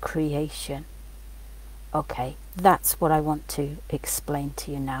its creation. Okay, that's what I want to explain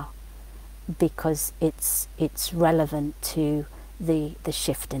to you now, because it's relevant to the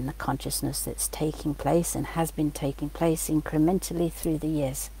shift in the consciousness that's taking place and has been taking place incrementally through the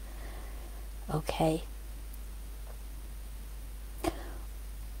years. Okay.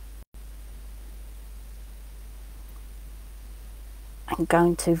 I'm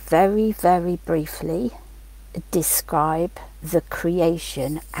going to very, very briefly describe the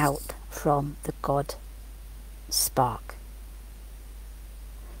creation out from the God spark,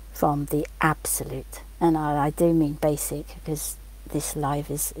 from the absolute. And I do mean basic, because this live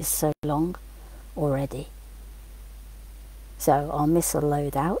is so long already. So I'll miss a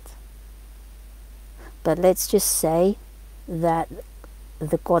load out. But let's just say that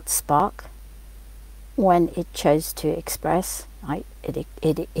the God spark, when it chose to express, right,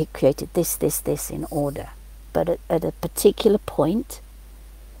 it created this in order. But at a particular point,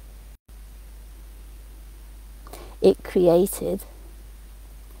 it created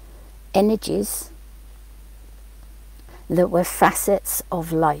energies that were facets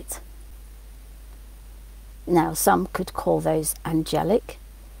of light. Now, some could call those angelic.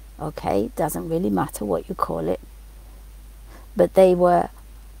 Okay, doesn't really matter what you call it. But they were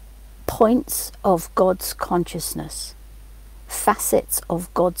points of God's consciousness, facets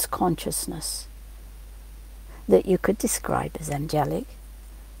of God's consciousness that you could describe as angelic.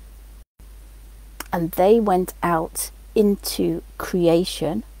 And they went out into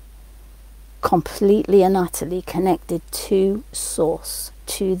creation completely and utterly connected to Source,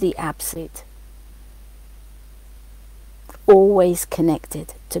 to the Absolute. Always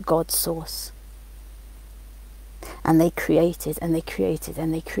connected to God's Source. And they created, and they created,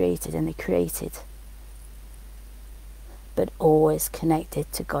 and they created, and they created. But always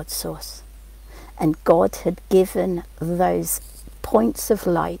connected to God's Source. And God had given those points of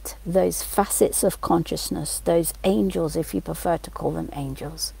light, those facets of consciousness, those angels, if you prefer to call them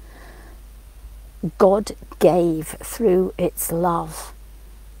angels. God gave, through its love,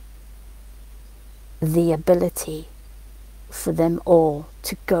 the ability for them all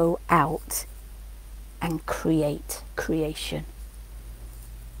to go out and create creation.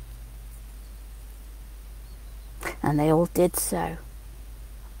 And they all did so.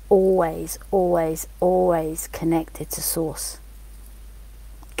 Always, always, always connected to Source.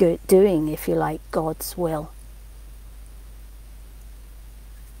 Doing, if you like, God's will.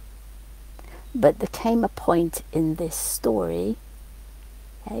 But there came a point in this story,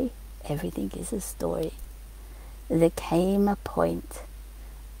 okay, everything is a story. There came a point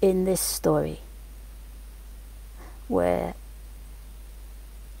in this story where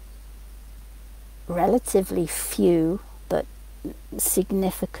relatively few, but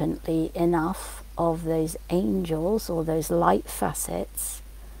significantly enough, of those angels or those light facets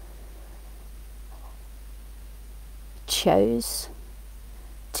chose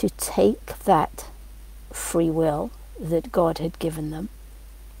to take that free will that God had given them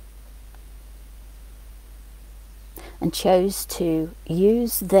and chose to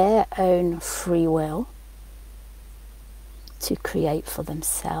use their own free will to create for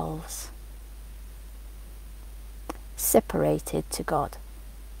themselves, separated to God,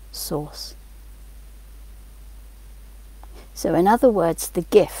 Source. So in other words, the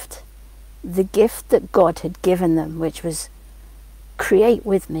gift that God had given them, which was create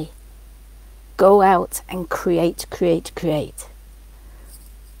with me, go out and create, create, create.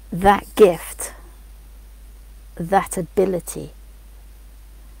 That gift, that ability,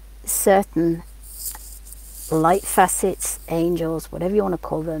 certain light facets, angels, whatever you want to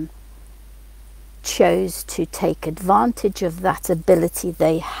call them, chose to take advantage of that ability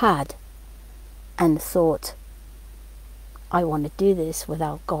they had and thought, I want to do this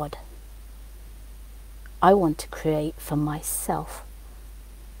without God. I want to create for myself.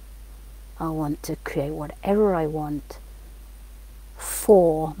 I want to create whatever I want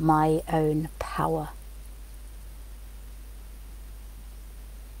for my own power,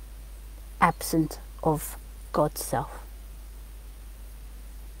 absent of God's self.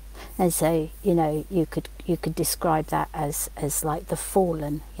 And so, you know, you could describe that as like the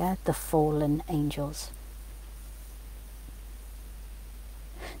fallen, yeah, the fallen angels.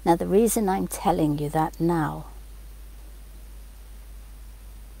 Now, the reason I'm telling you that now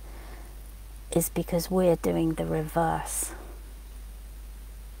is because we're doing the reverse.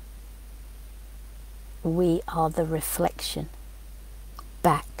 We are the reflection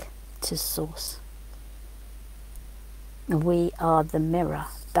back to Source. We are the mirror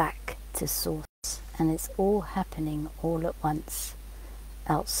back to Source. And it's all happening all at once,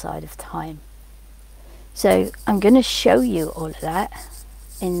 outside of time. So I'm going to show you all of that.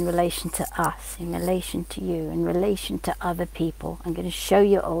 in relation to us, in relation to you, in relation to other people. I'm going to show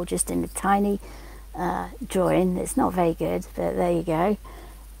you all just in a tiny drawing. It's not very good, but there you go.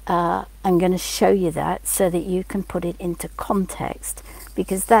 I'm going to show you that so that you can put it into context,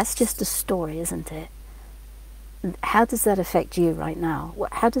 because that's just a story, isn't it? How does that affect you right now?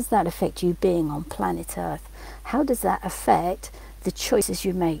 How does that affect you being on planet Earth? How does that affect the choices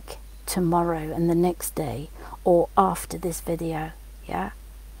you make tomorrow and the next day or after this video? Yeah?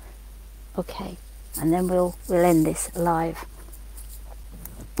 Okay. And then we'll end this live.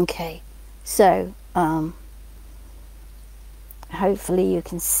 Okay. So, hopefully you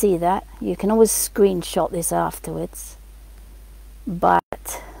can see that. You can always screenshot this afterwards.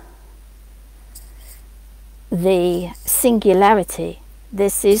 But the singularity,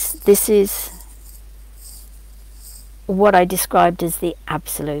 this is what I described as the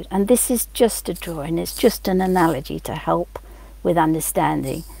absolute, and this is just a drawing, it's just an analogy to help with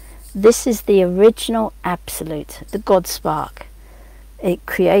understanding. This is the original absolute, the God spark. It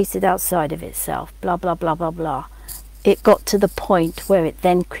created outside of itself, blah blah blah blah blah. It got to the point where it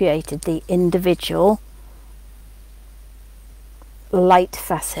then created the individual light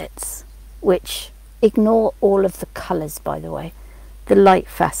facets, which ignore all of the colors, by the way. The light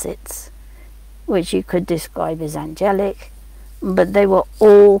facets, which you could describe as angelic, but they were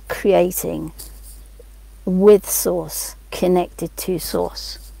all creating with source, connected to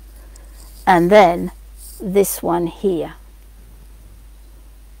source. And then this one here,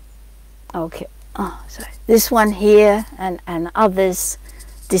 okay, sorry, this one here and others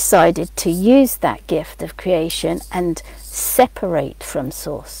decided to use that gift of creation and separate from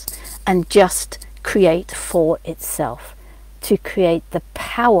source and just create for itself, to create the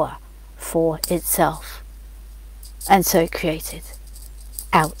power for itself. And so it created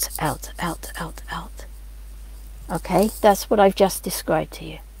out. Okay, that's what I've just described to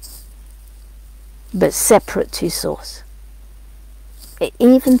you, but separate to source.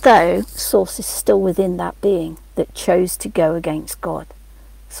 Even though source is still within that being that chose to go against God,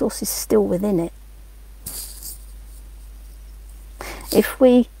 source is still within it. If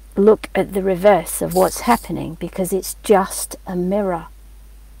we look at the reverse of what's happening, because it's just a mirror,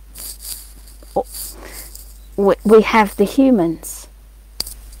 we have the humans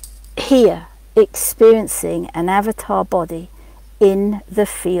here experiencing an avatar body in the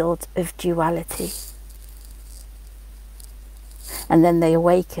field of duality, and then they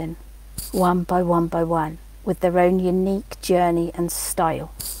awaken one by one with their own unique journey and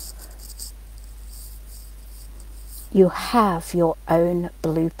style. You have your own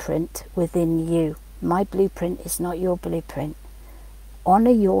blueprint within you. My blueprint is not your blueprint.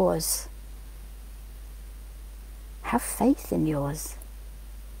 Honor yours. Have faith in yours,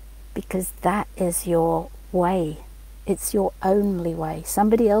 because that is your way. It's your only way.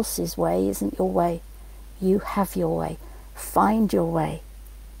 Somebody else's way isn't your way. You have your way. Find your way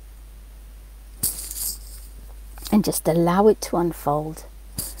and just allow it to unfold.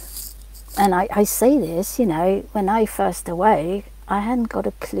 And I say this, you know, when I first awoke, I hadn't got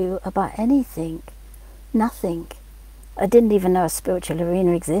a clue about anything. Nothing. I didn't even know a spiritual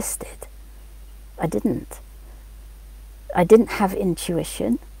arena existed. I didn't have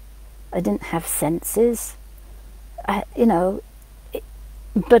intuition. I didn't have senses. You know,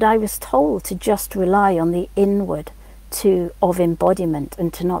 but I was told to just rely on the inward of embodiment,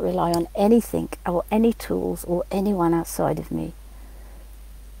 and to not rely on anything or any tools or anyone outside of me.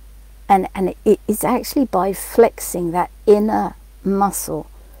 And it's actually by flexing that inner muscle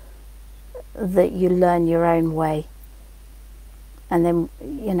that you learn your own way. And then,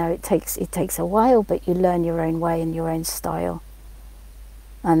 you know, it takes a while, but you learn your own way and your own style.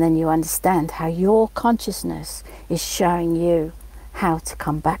 And then you understand how your consciousness is showing you how to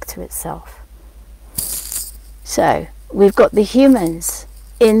come back to itself. So we've got the humans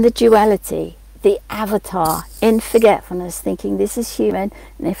in the duality, the avatar in forgetfulness, thinking this is human,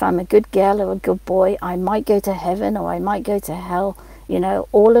 and if I'm a good girl or a good boy, I might go to heaven or I might go to hell. You know,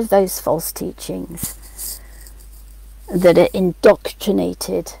 all of those false teachings that are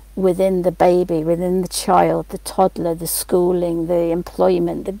indoctrinated within the baby, within the child, the toddler, the schooling, the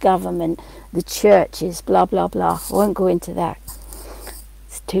employment, the government, the churches, blah blah blah. I won't go into that,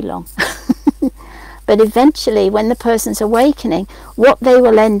 it's too long. But eventually, when the person's awakening, what they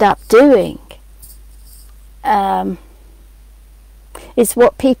will end up doing is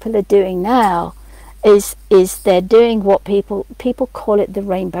what people are doing now. Is they're doing what people call it the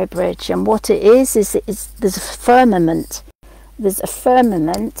rainbow bridge, and what it is there's a firmament. There's a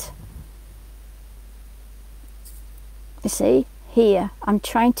firmament. You see here, I'm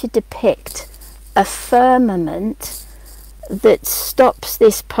trying to depict a firmament that stops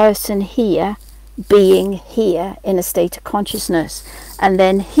this person here being here in a state of consciousness. And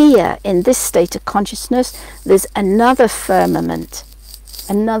then here in this state of consciousness, there's another firmament,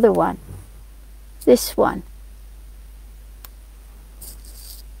 another one, this one.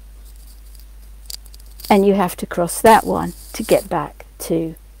 And you have to cross that one to get back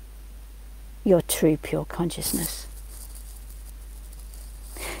to your true pure consciousness.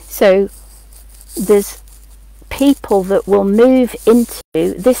 So there's people that will move into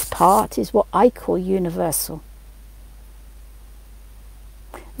this part, is what I call universal.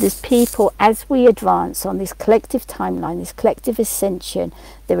 There's people, as we advance on this collective timeline, this collective ascension,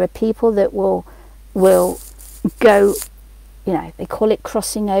 there are people that will go, you know, they call it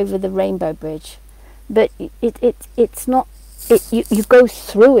crossing over the rainbow bridge, but it's not, you go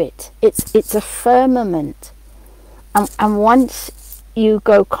through it. It's a firmament, and once you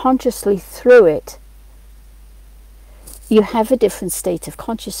go consciously through it, you have a different state of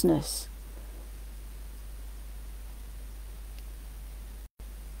consciousness.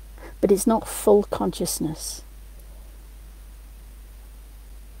 But it's not full consciousness.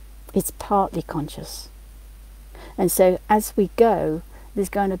 It's partly conscious. And so as we go, there's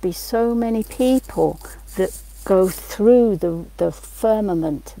going to be so many people that go through the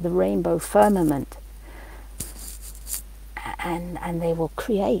firmament, the rainbow firmament, and they will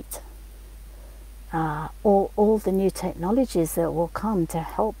create all the new technologies that will come to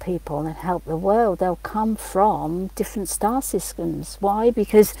help people and help the world. They'll come from different star systems. Why?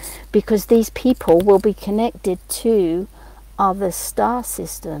 Because these people will be connected to other star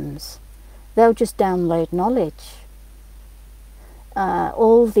systems. They'll just download knowledge.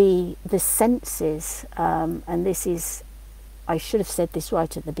 All the senses, and this is, I should have said this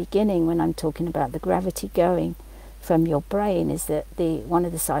right at the beginning when I'm talking about the gravity going from your brain, is that one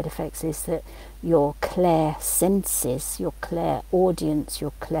of the side effects is that your clair senses, your clairaudience,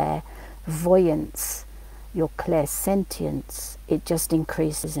 your clairvoyance, your clairsentience, it just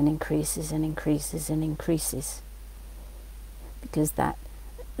increases and increases and increases and increases, because that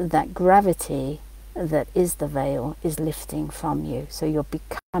gravity that is the veil is lifting from you. So you're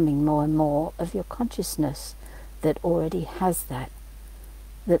becoming more and more of your consciousness that already has that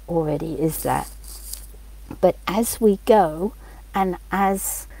already is that. But as we go, and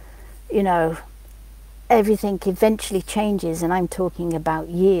as, you know, everything eventually changes, and I'm talking about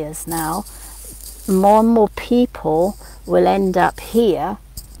years now, more and more people will end up here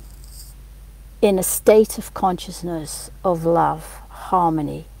in a state of consciousness of love,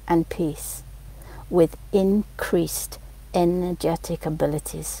 harmony and peace, with increased energetic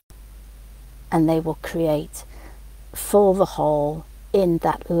abilities, and they will create for the whole in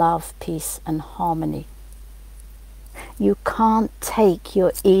that love, peace and harmony. You can't take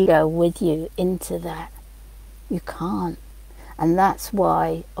your ego with you into that. You can't. And that's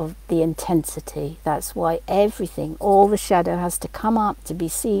why of the intensity, that's why everything, all the shadow has to come up to be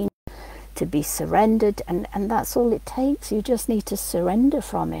seen, to be surrendered, and that's all it takes. You just need to surrender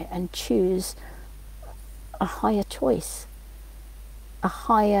from it and choose a higher choice, a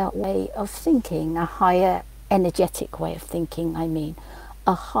higher way of thinking, a higher energetic way of thinking, I mean,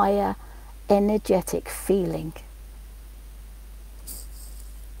 a higher energetic feeling.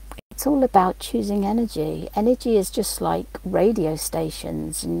 It's all about choosing energy. Energy is just like radio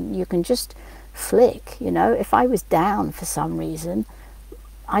stations, and you can just flick, you know. If I was down for some reason,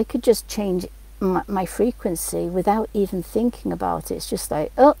 I could just change my frequency without even thinking about it. It's just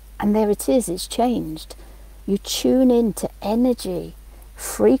like, oh, and there it is, it's changed. You tune into energy,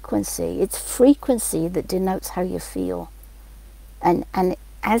 frequency. It's frequency that denotes how you feel. And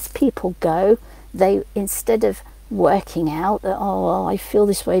as people go, they, instead of working out that, oh, well, I feel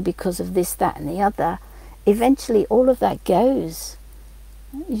this way because of this, that and the other, eventually all of that goes.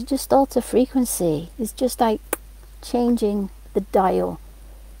 You just alter frequency. It's just like changing the dial,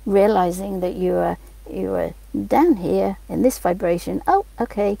 realizing that you are down here in this vibration. Oh,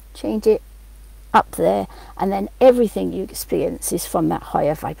 okay, change it up there, and then everything you experience is from that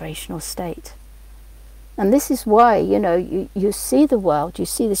higher vibrational state. And this is why, you know, you see the world, you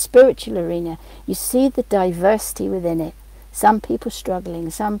see the spiritual arena, you see the diversity within it. Some people struggling,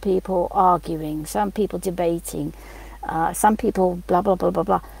 some people arguing, some people debating, some people blah, blah, blah, blah,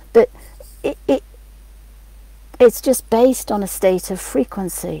 blah. But it's just based on a state of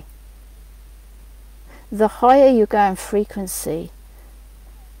frequency. The higher you go in frequency,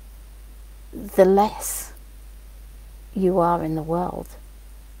 the less you are in the world.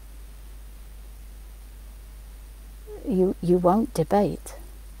 You won't debate.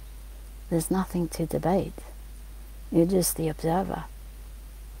 There's nothing to debate. You're just the observer.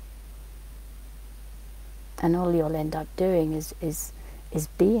 And all you'll end up doing is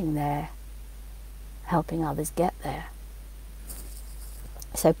being there, helping others get there.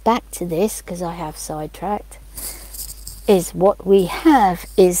 So back to this, because I have sidetracked, is what we have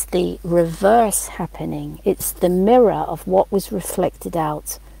is the reverse happening. It's the mirror of what was reflected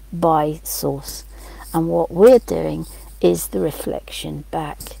out by Source. And what we're doing is the reflection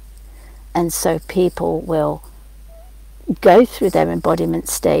back. And so people will go through their embodiment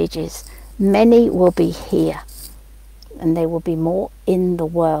stages. Many will be here, and they will be more in the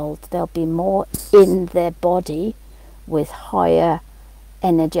world. They'll be more in their body with higher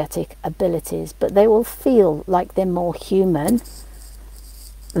energetic abilities, but they will feel like they're more human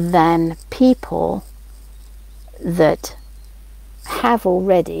than people that have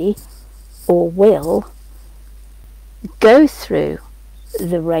already or will go through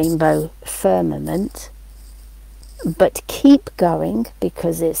the rainbow firmament, but keep going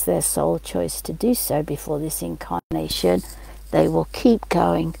because it's their soul choice to do so before this incarnation. They will keep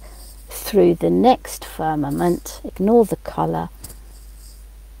going through the next firmament, ignore the colour,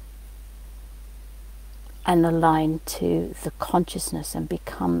 and align to the consciousness and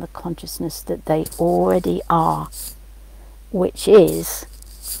become the consciousness that they already are, which is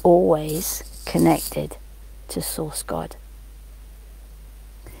always connected to Source God.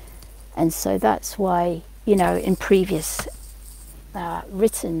 And so that's why, you know, in previous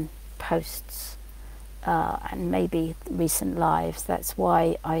written posts and maybe recent lives, that's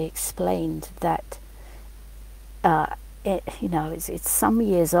why I explained that you know, it's some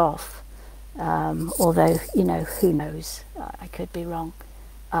years off. Although, you know, who knows, I could be wrong,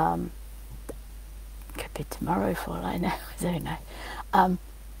 could be tomorrow for all I know, I don't know,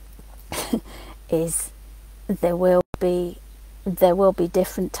 is there will be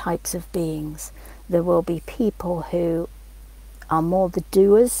different types of beings. There will be people who are more the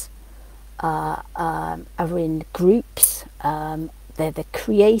doers, are in groups, they're the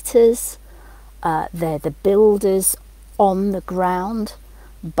creators, they're the builders on the ground,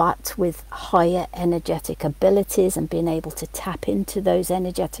 but with higher energetic abilities and being able to tap into those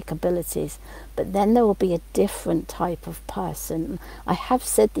energetic abilities. But then there will be a different type of person. I have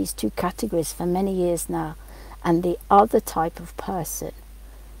said these two categories for many years now, and the other type of person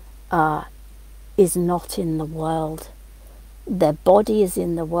is not in the world. Their body is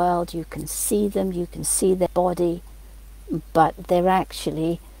in the world, you can see them, you can see their body, but they're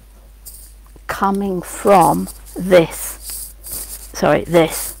actually coming from this.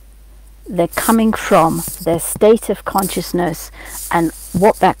 They're coming from their state of consciousness, and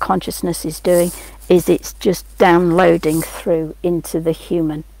what that consciousness is doing is it's just downloading through into the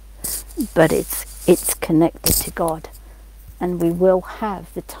human, but it's connected to God. And we will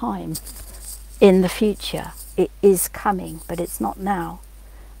have the time in the future. It is coming, but it's not now,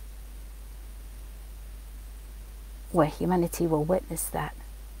 where humanity will witness that.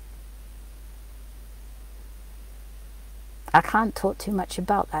 I can't talk too much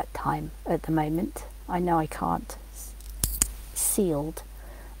about that time at the moment. I know I can't. Sealed.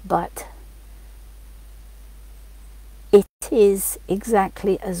 But it is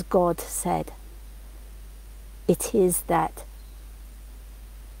exactly as God said. It is that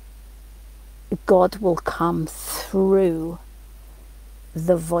God will come through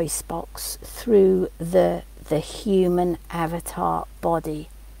the voice box, through the human avatar body,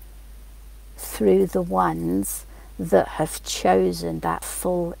 through the ones that have chosen that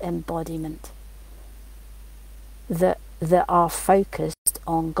full embodiment, that are focused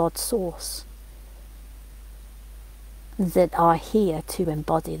on God's source, that are here to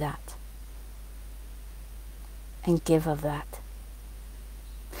embody that and give of that.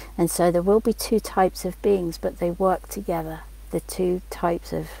 And so there will be two types of beings, but they work together. The two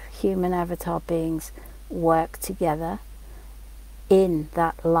types of human avatar beings work together in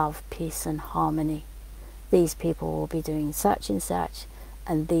that love, peace and harmony. These people will be doing such and such,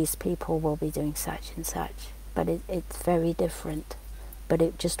 and these people will be doing such and such. But it's very different. But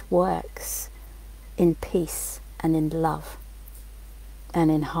it just works in peace and in love and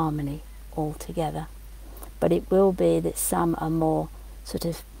in harmony all together. But it will be that some are more sort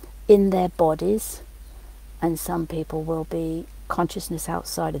of in their bodies, and some people will be consciousness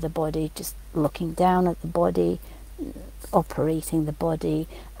outside of the body, just looking down at the body, operating the body,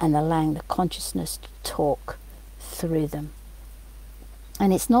 and allowing the consciousness to talk through them.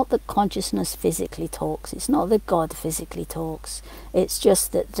 And it's not that consciousness physically talks, it's not that God physically talks, it's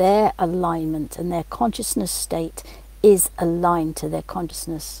just that their alignment and their consciousness state is aligned to their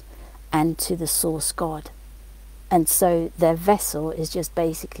consciousness and to the source God. And so their vessel is just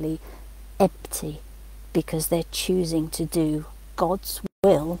basically empty, because they're choosing to do God's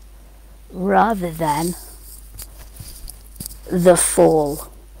will rather than the fall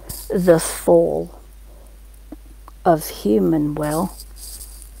of human will,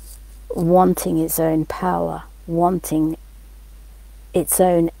 wanting its own power, wanting its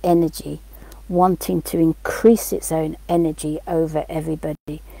own energy, wanting to increase its own energy over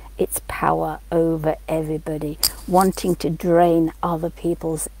everybody, its power over everybody, wanting to drain other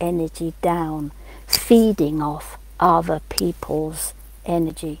people's energy down, feeding off other people's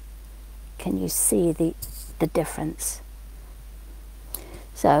energy. Can you see the difference?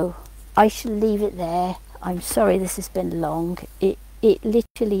 So I shall leave it there. I'm sorry this has been long. It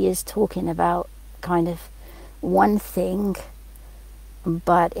literally is talking about kind of one thing,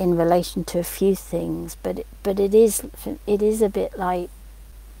 but in relation to a few things. But it is a bit like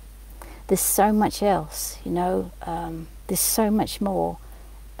there's so much else, you know. There's so much more.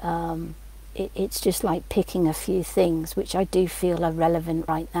 It's just like picking a few things which I do feel are relevant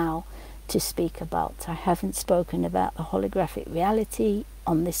right now to speak about. I haven't spoken about the holographic reality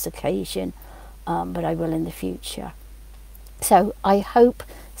on this occasion, but I will in the future. So I hope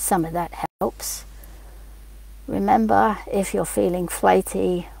some of that helps. Remember, if you're feeling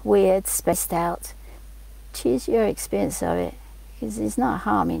flighty, weird, spaced out, choose your experience of it, because it's not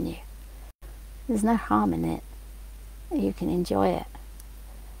harming you. There's no harm in it. You can enjoy it,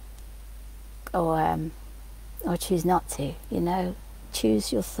 or choose not to. You know,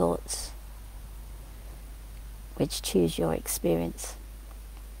 choose your thoughts, which choose your experience.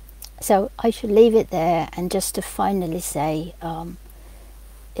 So I should leave it there, and just to finally say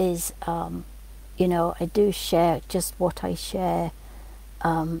you know, I do share just what I share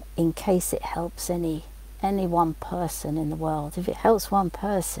in case it helps any one person in the world. If it helps one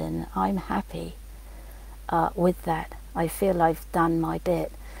person, I'm happy with that. I feel I've done my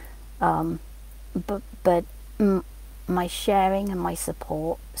bit. But my sharing and my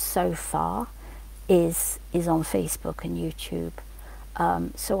support so far is on Facebook and YouTube.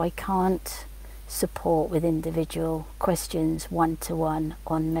 So I can't support with individual questions one-to-one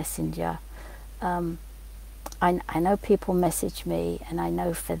on Messenger. I know people message me, and I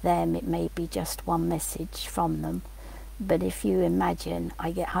know for them it may be just one message from them, but if you imagine, I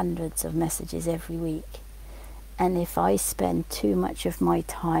get hundreds of messages every week, and if I spend too much of my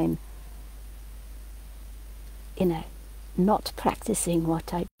time, you know, not practicing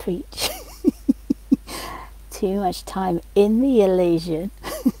what I preach, too much time in the illusion,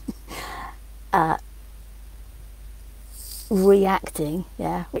 reacting,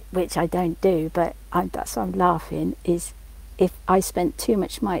 yeah, which I don't do, but that's why I'm laughing, is if I spent too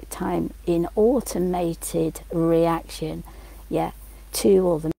much my time in automated reaction, yeah, to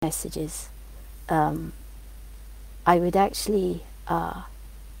all the messages, I would actually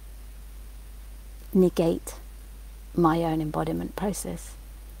negate my own embodiment process.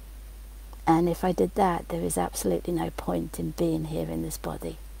 And if I did that, there is absolutely no point in being here in this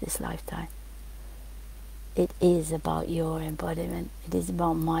body, this lifetime. It is about your embodiment. It is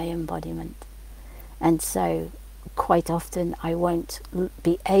about my embodiment. And so quite often I won't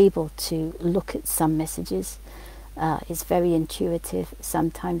be able to look at some messages. It's very intuitive.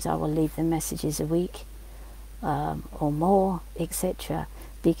 Sometimes I will leave the messages a week or more, etc.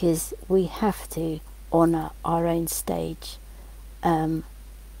 Because we have to honor our own stage and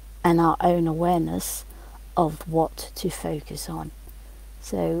our own awareness of what to focus on.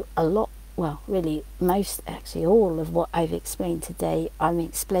 So a lot, well, really most, actually all of what I've explained today, I'm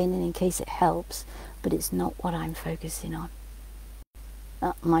explaining in case it helps, but it's not what I'm focusing on.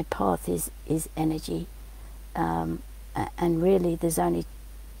 My path is energy, and really there's only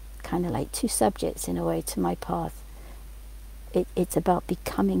kind of like two subjects in a way to my path. It's about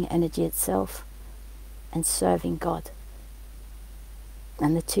becoming energy itself and serving God.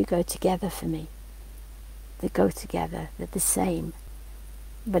 And the two go together for me. They go together, they're the same.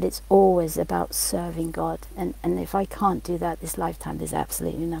 But it's always about serving God. And if I can't do that this lifetime, there's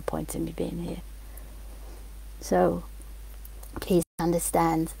absolutely no point in me being here. So please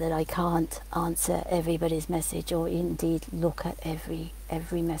understand that I can't answer everybody's message, or indeed look at every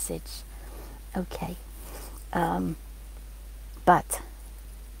message. Okay. But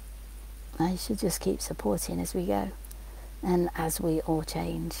I should just keep supporting as we go. And as we all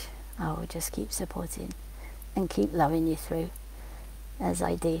change, I will just keep supporting and keep loving you through, as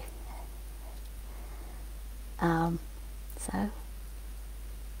I do. So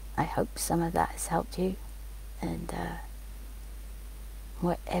I hope some of that has helped you, and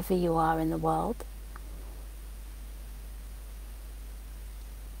wherever you are in the world,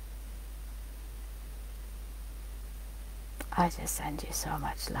 I just send you so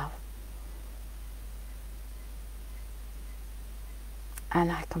much love. And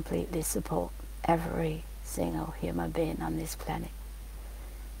I completely support every single human being on this planet.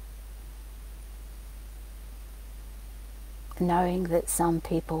 Knowing that some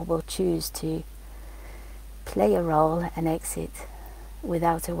people will choose to play a role and exit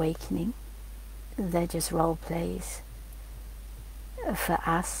without awakening. They're just role plays for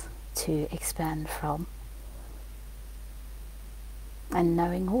us to expand from. And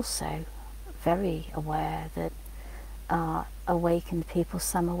knowing also, very aware that awakened people,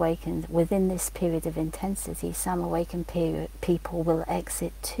 some awakened within this period of intensity, some awakened people will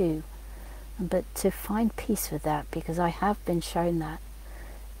exit too. But to find peace with that, because I have been shown that,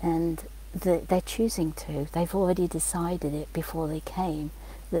 and they're choosing to. They've already decided it before they came,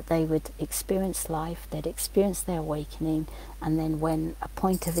 that they would experience life, they'd experience their awakening, and then when a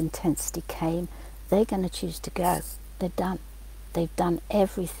point of intensity came, they're going to choose to go. They're done. They've done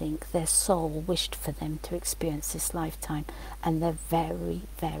everything their soul wished for them to experience this lifetime, and they're very,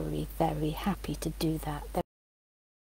 very, very happy to do that.